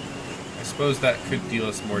 I suppose that could deal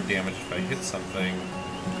us more damage if I hit something.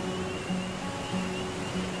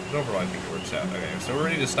 But overall, I think it works out. Okay, so we're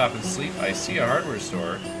ready to stop and sleep. I see a hardware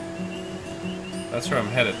store. That's where I'm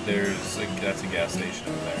headed. That's a gas station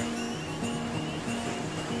over there.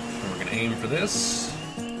 And we're going to aim for this.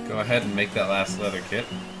 Go ahead and make that last leather kit.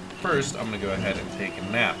 First, I'm going to go ahead and take a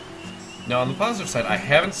nap. Now, on the positive side, I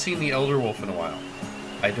haven't seen the Elder Wolf in a while.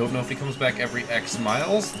 I don't know if he comes back every X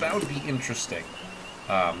miles. That would be interesting.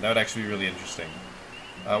 That would actually be really interesting.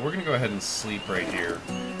 We're going to go ahead and sleep right here.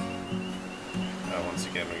 Once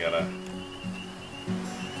again, we gotta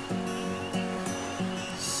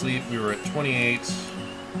sleep. We were at 28.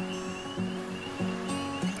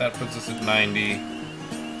 That puts us at 90.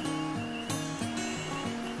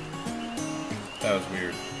 That was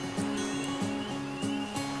weird.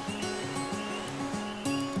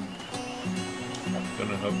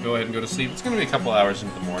 Gonna go ahead and go to sleep. It's gonna be a couple hours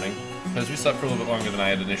into the morning because we slept for a little bit longer than I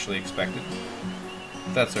had initially expected.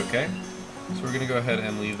 That's okay. So we're going to go ahead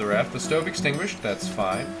and leave the raft. The stove extinguished, that's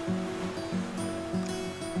fine.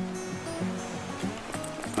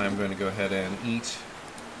 I'm going to go ahead and eat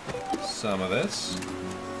some of this.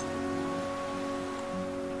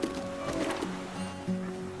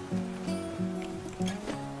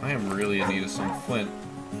 I am really in need of some flint.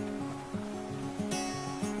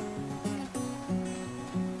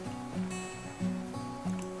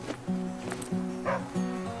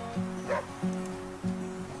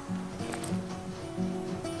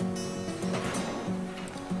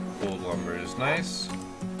 Nice.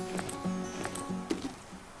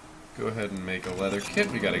 Go ahead and make a leather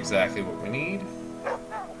kit. We got exactly what we need.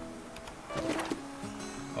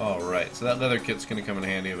 Alright, so that leather kit's going to come in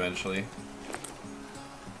handy eventually.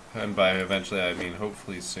 And by eventually, I mean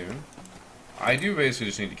hopefully soon. I do basically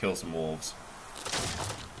just need to kill some wolves.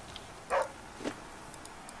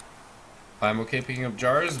 I'm okay picking up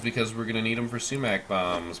jars because we're going to need them for sumac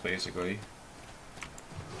bombs, basically.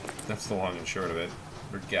 That's the long and short of it.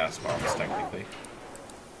 Or gas bombs, technically.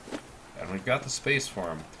 And we've got the space for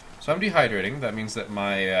him. So I'm dehydrating. That means that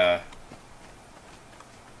my...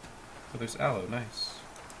 Oh, there's aloe. Nice.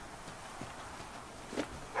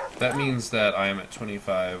 That means that I am at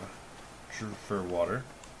 25 for water.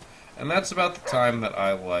 And that's about the time that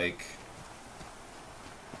I like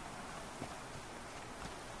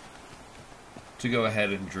to go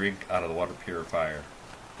ahead and drink out of the water purifier.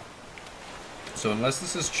 So unless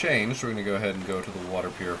this has changed, we're going to go ahead and go to the water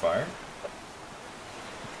purifier.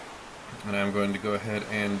 And I'm going to go ahead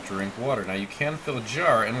and drink water. Now you can fill a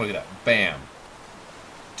jar, and look at that. Bam.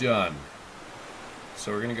 Done.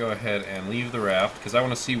 So we're going to go ahead and leave the raft, because I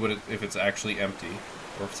want to see what if it's actually empty,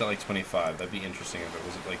 or if it's at like 25. That'd be interesting if it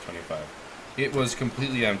was at like 25. It was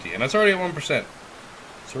completely empty, and that's already at 1%.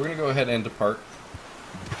 So we're going to go ahead and depart.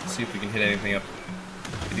 See if we can hit anything up.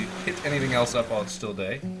 Hit anything else up while it's still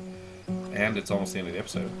day. And it's almost the end of the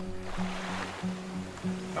episode.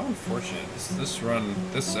 How unfortunate.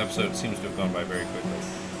 This episode seems to have gone by very quickly.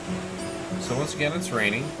 So once again, it's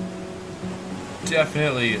raining.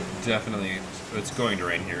 Definitely, it's going to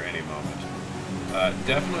rain here any moment.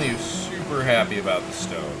 Definitely super happy about the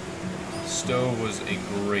stove. Stove was a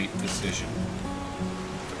great decision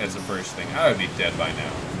as the first thing. I would be dead by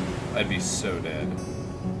now. I'd be so dead.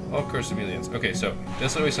 Oh, of course, chameleons. Okay, so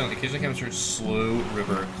desolate wasteland, occasionally capture slow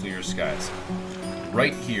river, clear skies.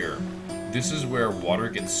 Right here, this is where water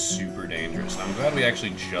gets super dangerous. And I'm glad we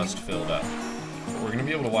actually just filled up. But we're going to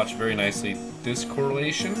be able to watch very nicely this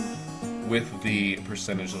correlation with the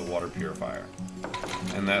percentage of the water purifier.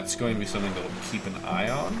 And that's going to be something to keep an eye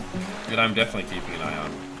on. And I'm definitely keeping an eye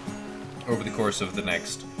on over the course of the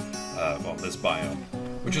next, well, this biome.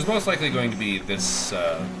 Which is most likely going to be this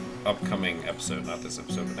upcoming episode. Not this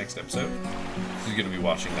episode, but next episode. This is going to be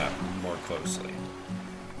watching that more closely.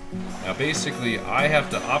 Now basically, I have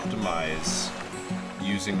to optimize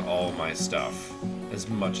using all my stuff as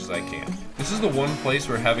much as I can. This is the one place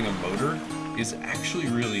where having a motor is actually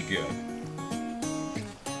really good.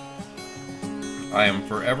 I am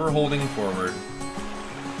forever holding forward.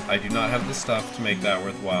 I do not have the stuff to make that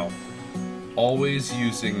worthwhile. Always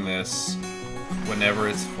using this whenever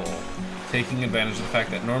it's full. Taking advantage of the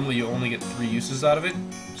fact that normally you only get 3 uses out of it.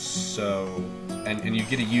 So, and you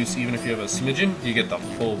get a use even if you have a smidgen, you get the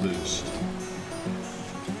full boost.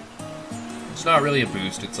 It's not really a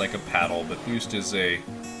boost, it's like a paddle, but boost is a...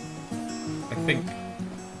 I think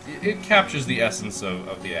it captures the essence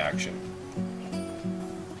of the action.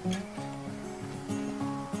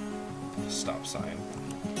 Stop sign.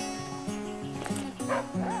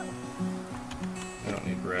 I don't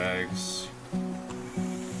need rags.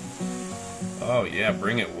 Oh yeah,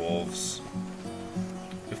 bring it, wolves.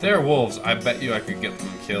 If they're wolves, I bet you I could get them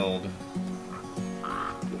killed.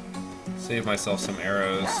 Save myself some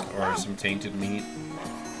arrows or some tainted meat.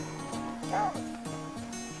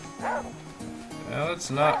 Now let's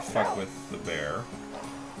not fuck with the bear.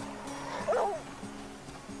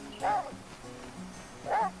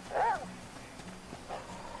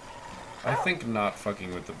 I think not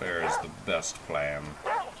fucking with the bear is the best plan.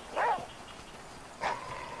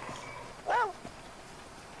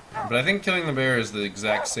 But I think killing the bear is the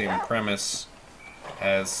exact same premise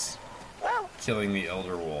as killing the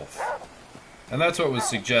elder wolf. And that's what was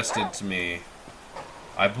suggested to me.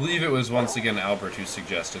 I believe it was once again Albert who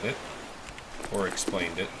suggested it. Or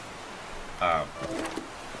explained it.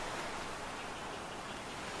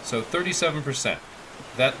 So 37%.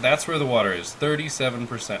 That's where the water is.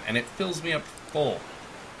 37%. And it fills me up full.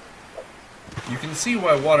 You can see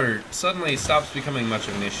why water suddenly stops becoming much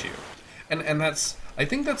of an issue. And that's... I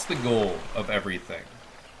think that's the goal of everything.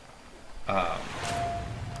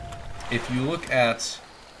 If you look at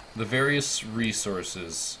the various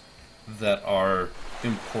resources that are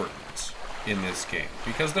important in this game,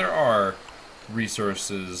 because there are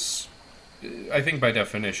resources, I think by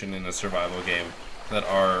definition in a survival game, that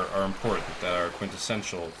are important, that are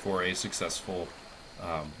quintessential for a successful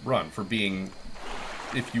run, for being,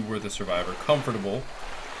 if you were the survivor, comfortable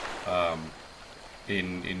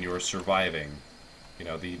in your surviving. You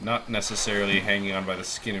know, the not necessarily hanging on by the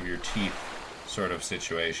skin of your teeth sort of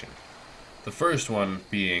situation. The first one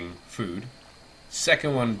being food.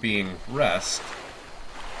 Second one being rest.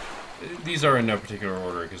 These are in no particular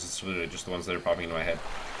order because it's literally just the ones that are popping into my head.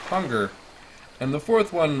 Hunger. And the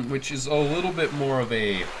fourth one, which is a little bit more of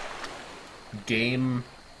a game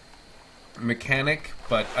mechanic,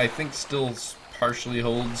 but I think still partially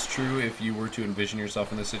holds true if you were to envision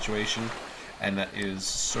yourself in this situation, and that is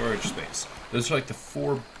storage space. Those are like the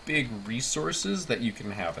 4 big resources that you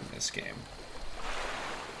can have in this game.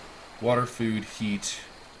 Water, food, heat.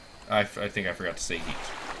 I think I forgot to say heat.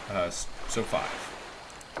 So 5.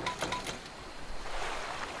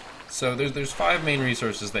 So there's 5 main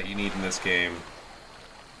resources that you need in this game,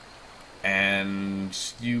 and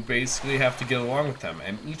you basically have to get along with them.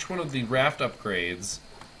 And each one of the raft upgrades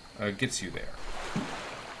gets you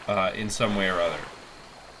there in some way or other.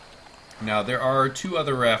 Now there are 2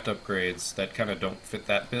 other raft upgrades that kind of don't fit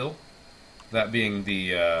that bill. That being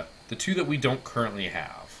the 2 that we don't currently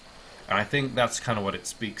have, and I think that's kind of what it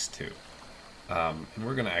speaks to. And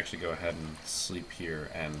we're gonna actually go ahead and sleep here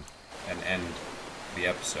and end the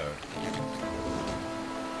episode.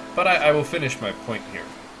 But I will finish my point here.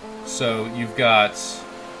 So you've got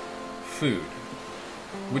food,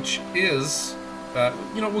 which is,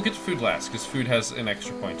 you know, we'll get to food last, because food has an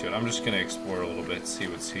extra point to it. I'm just going to explore a little bit, see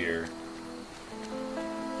what's here.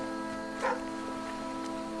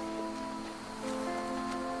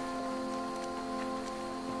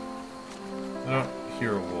 I don't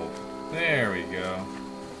hear a wolf. There we go.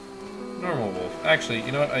 Normal wolf. Actually,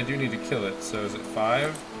 you know what? I do need to kill it. So is it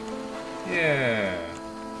 5? Yeah.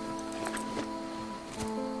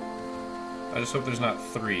 I just hope there's not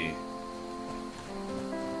 3.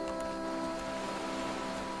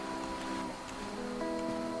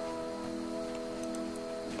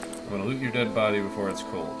 I'm gonna loot your dead body before it's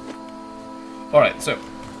cold. Alright, so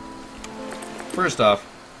first off,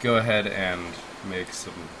 go ahead and make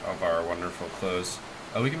some of our wonderful clothes.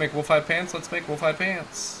 We can make wolf-hide pants. Let's make wolf-hide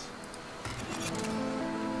pants.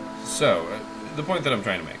 So, the point that I'm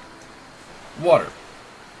trying to make. Water.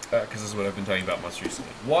 Because this is what I've been talking about most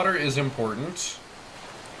recently. Water is important.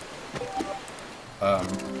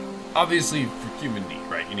 Obviously, for human need,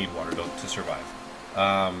 right? You need water to survive.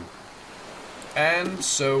 And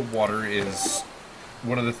so, water is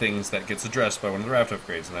one of the things that gets addressed by one of the raft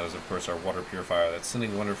upgrades, and that is, of course, our water purifier that's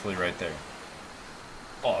sitting wonderfully right there.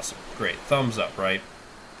 Awesome. Great. Thumbs up, right?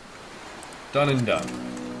 Done and done.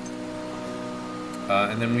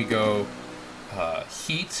 And then we go,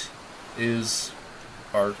 heat is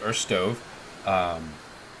our stove.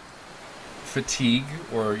 Fatigue,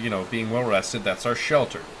 or, you know, being well rested, that's our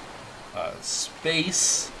shelter.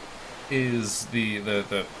 Space is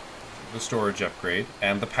the storage upgrade,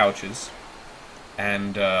 and the pouches.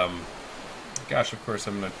 And, gosh, of course,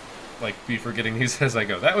 I'm gonna, like, be forgetting these as I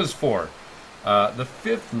go. That was 4. The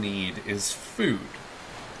 5th need is food.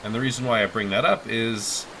 And the reason why I bring that up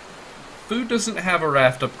is food doesn't have a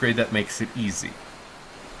raft upgrade that makes it easy.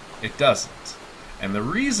 It doesn't. And the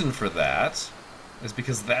reason for that is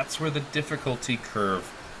because that's where the difficulty curve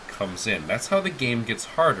comes in. That's how the game gets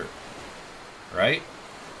harder. Right?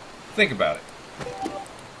 Think about it.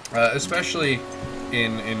 Especially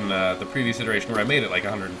in the previous iteration where I made it like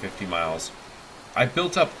 150 miles. I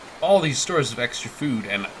built up all these stores of extra food,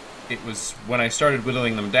 and it was when I started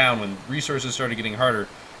whittling them down, when resources started getting harder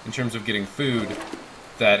in terms of getting food,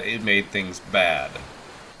 that it made things bad.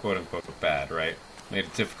 Quote unquote bad, right? Made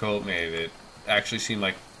it difficult, made it actually seem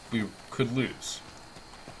like we could lose.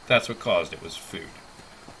 That's what caused it, was food.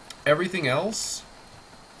 Everything else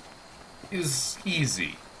is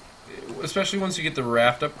easy. Especially once you get the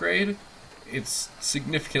raft upgrade, it's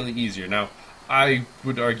significantly easier. Now, I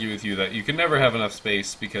would argue with you that you can never have enough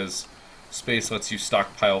space, because space lets you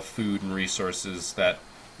stockpile food and resources that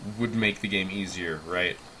would make the game easier,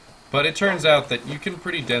 right? But it turns out that you can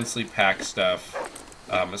pretty densely pack stuff,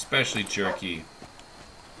 especially jerky.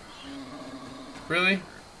 Really?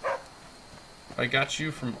 I got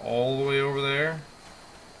you from all the way over there?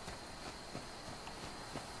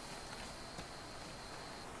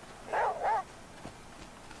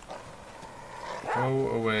 Go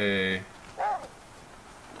away,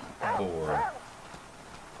 boar.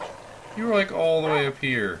 You were like all the way up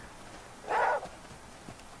here.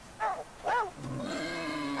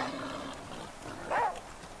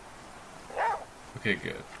 Okay,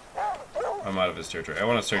 good. I'm out of his territory. I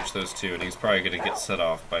want to search those 2, and he's probably going to get set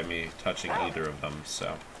off by me touching either of them,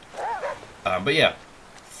 so. But yeah,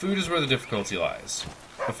 food is where the difficulty lies,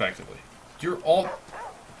 effectively. You're all...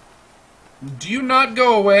 Do you not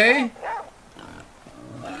go away?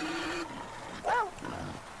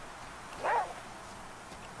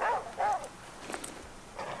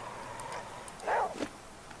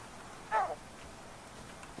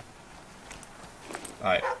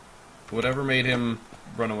 Alright. Whatever made him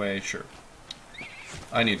run away, sure.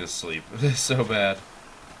 I need to sleep. So bad.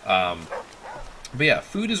 But yeah,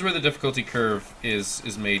 food is where the difficulty curve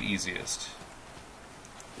is made easiest.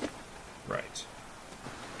 Right.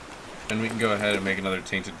 And we can go ahead and make another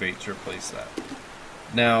tainted bait to replace that.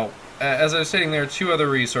 Now, as I was saying, there are 2 other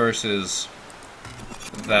resources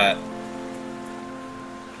that,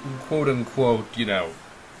 quote-unquote, you know,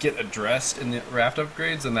 get addressed in the raft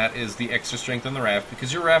upgrades, and that is the extra strength on the raft,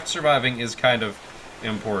 because your raft surviving is kind of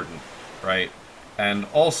important, right? And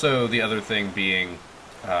also the other thing being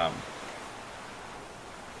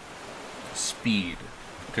speed,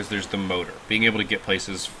 because there's the motor, being able to get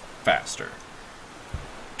places faster.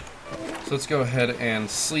 So let's go ahead and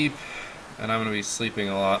sleep, and I'm going to be sleeping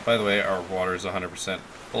a lot. By the way, our water is 100%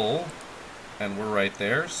 full, and we're right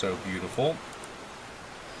there, so beautiful.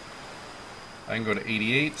 I can go to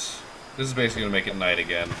 88. This is basically going to make it night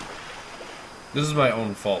again. This is my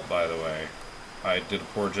own fault, by the way. I did a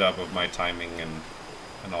poor job of my timing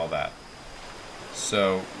and all that.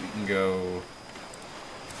 So we can go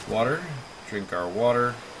water, drink our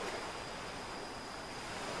water.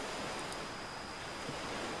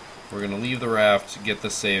 We're going to leave the raft, get the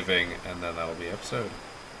saving, and then that'll be episode.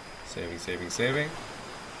 Saving, saving, saving.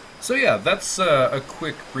 So yeah, that's a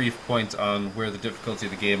quick, brief point on where the difficulty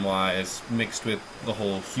of the game lies, mixed with the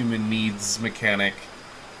whole human needs mechanic,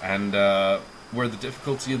 and where the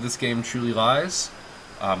difficulty of this game truly lies.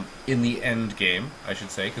 In the end game, I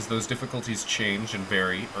should say, because those difficulties change and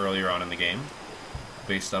vary earlier on in the game,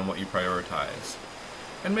 based on what you prioritize.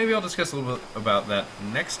 And maybe I'll discuss a little bit about that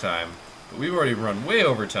next time, but we've already run way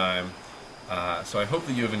over time, so I hope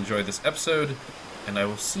that you have enjoyed this episode, and I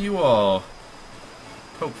will see you all,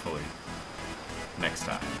 hopefully, next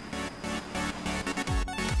time.